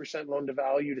 50% loan to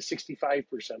value to 65%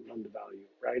 loan to value,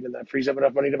 right? And that frees up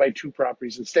enough money to buy two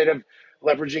properties instead of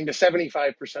leveraging to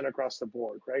 75% across the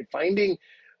board, right? Finding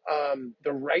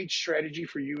the right strategy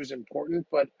for you is important.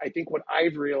 But I think what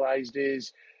I've realized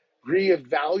is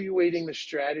reevaluating the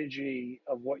strategy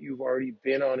of what you've already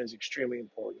been on is extremely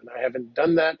important. And I haven't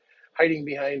done that, hiding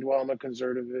behind, well, I'm a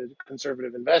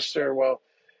conservative investor. Well,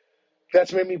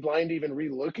 that's made me blind to even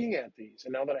re-looking at these.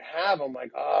 And now that I have, I'm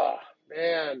like,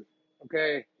 man,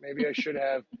 okay, maybe I should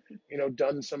have,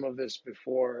 done some of this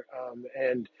before.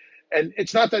 And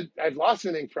it's not that I've lost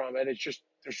anything from it. It's just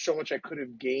there's so much I could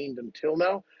have gained until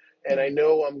now, and Yeah. I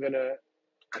know I'm gonna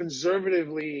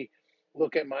conservatively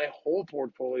look at my whole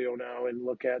portfolio now and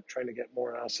look at trying to get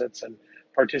more assets and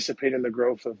participate in the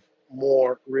growth of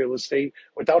more real estate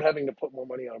without having to put more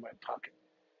money out of my pocket.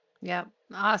 Yeah,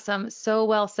 awesome. So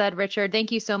well said, Richard.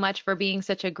 Thank you so much for being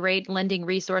such a great lending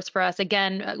resource for us.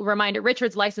 Again, a reminder,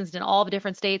 Richard's licensed in all the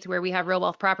different states where we have real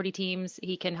wealth property teams.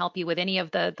 He can help you with any of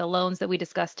the loans that we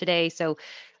discussed today. So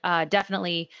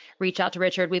definitely reach out to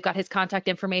Richard. We've got his contact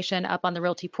information up on the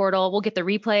Realty portal. We'll get the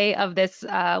replay of this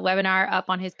webinar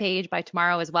up on his page by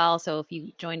tomorrow as well. So if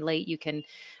you joined late, you can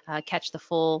catch the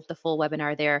full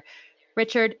webinar there.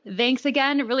 Richard, thanks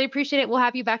again. Really appreciate it. We'll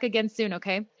have you back again soon,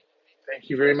 okay? Thank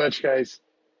you very much, guys.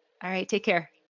 All right, take care.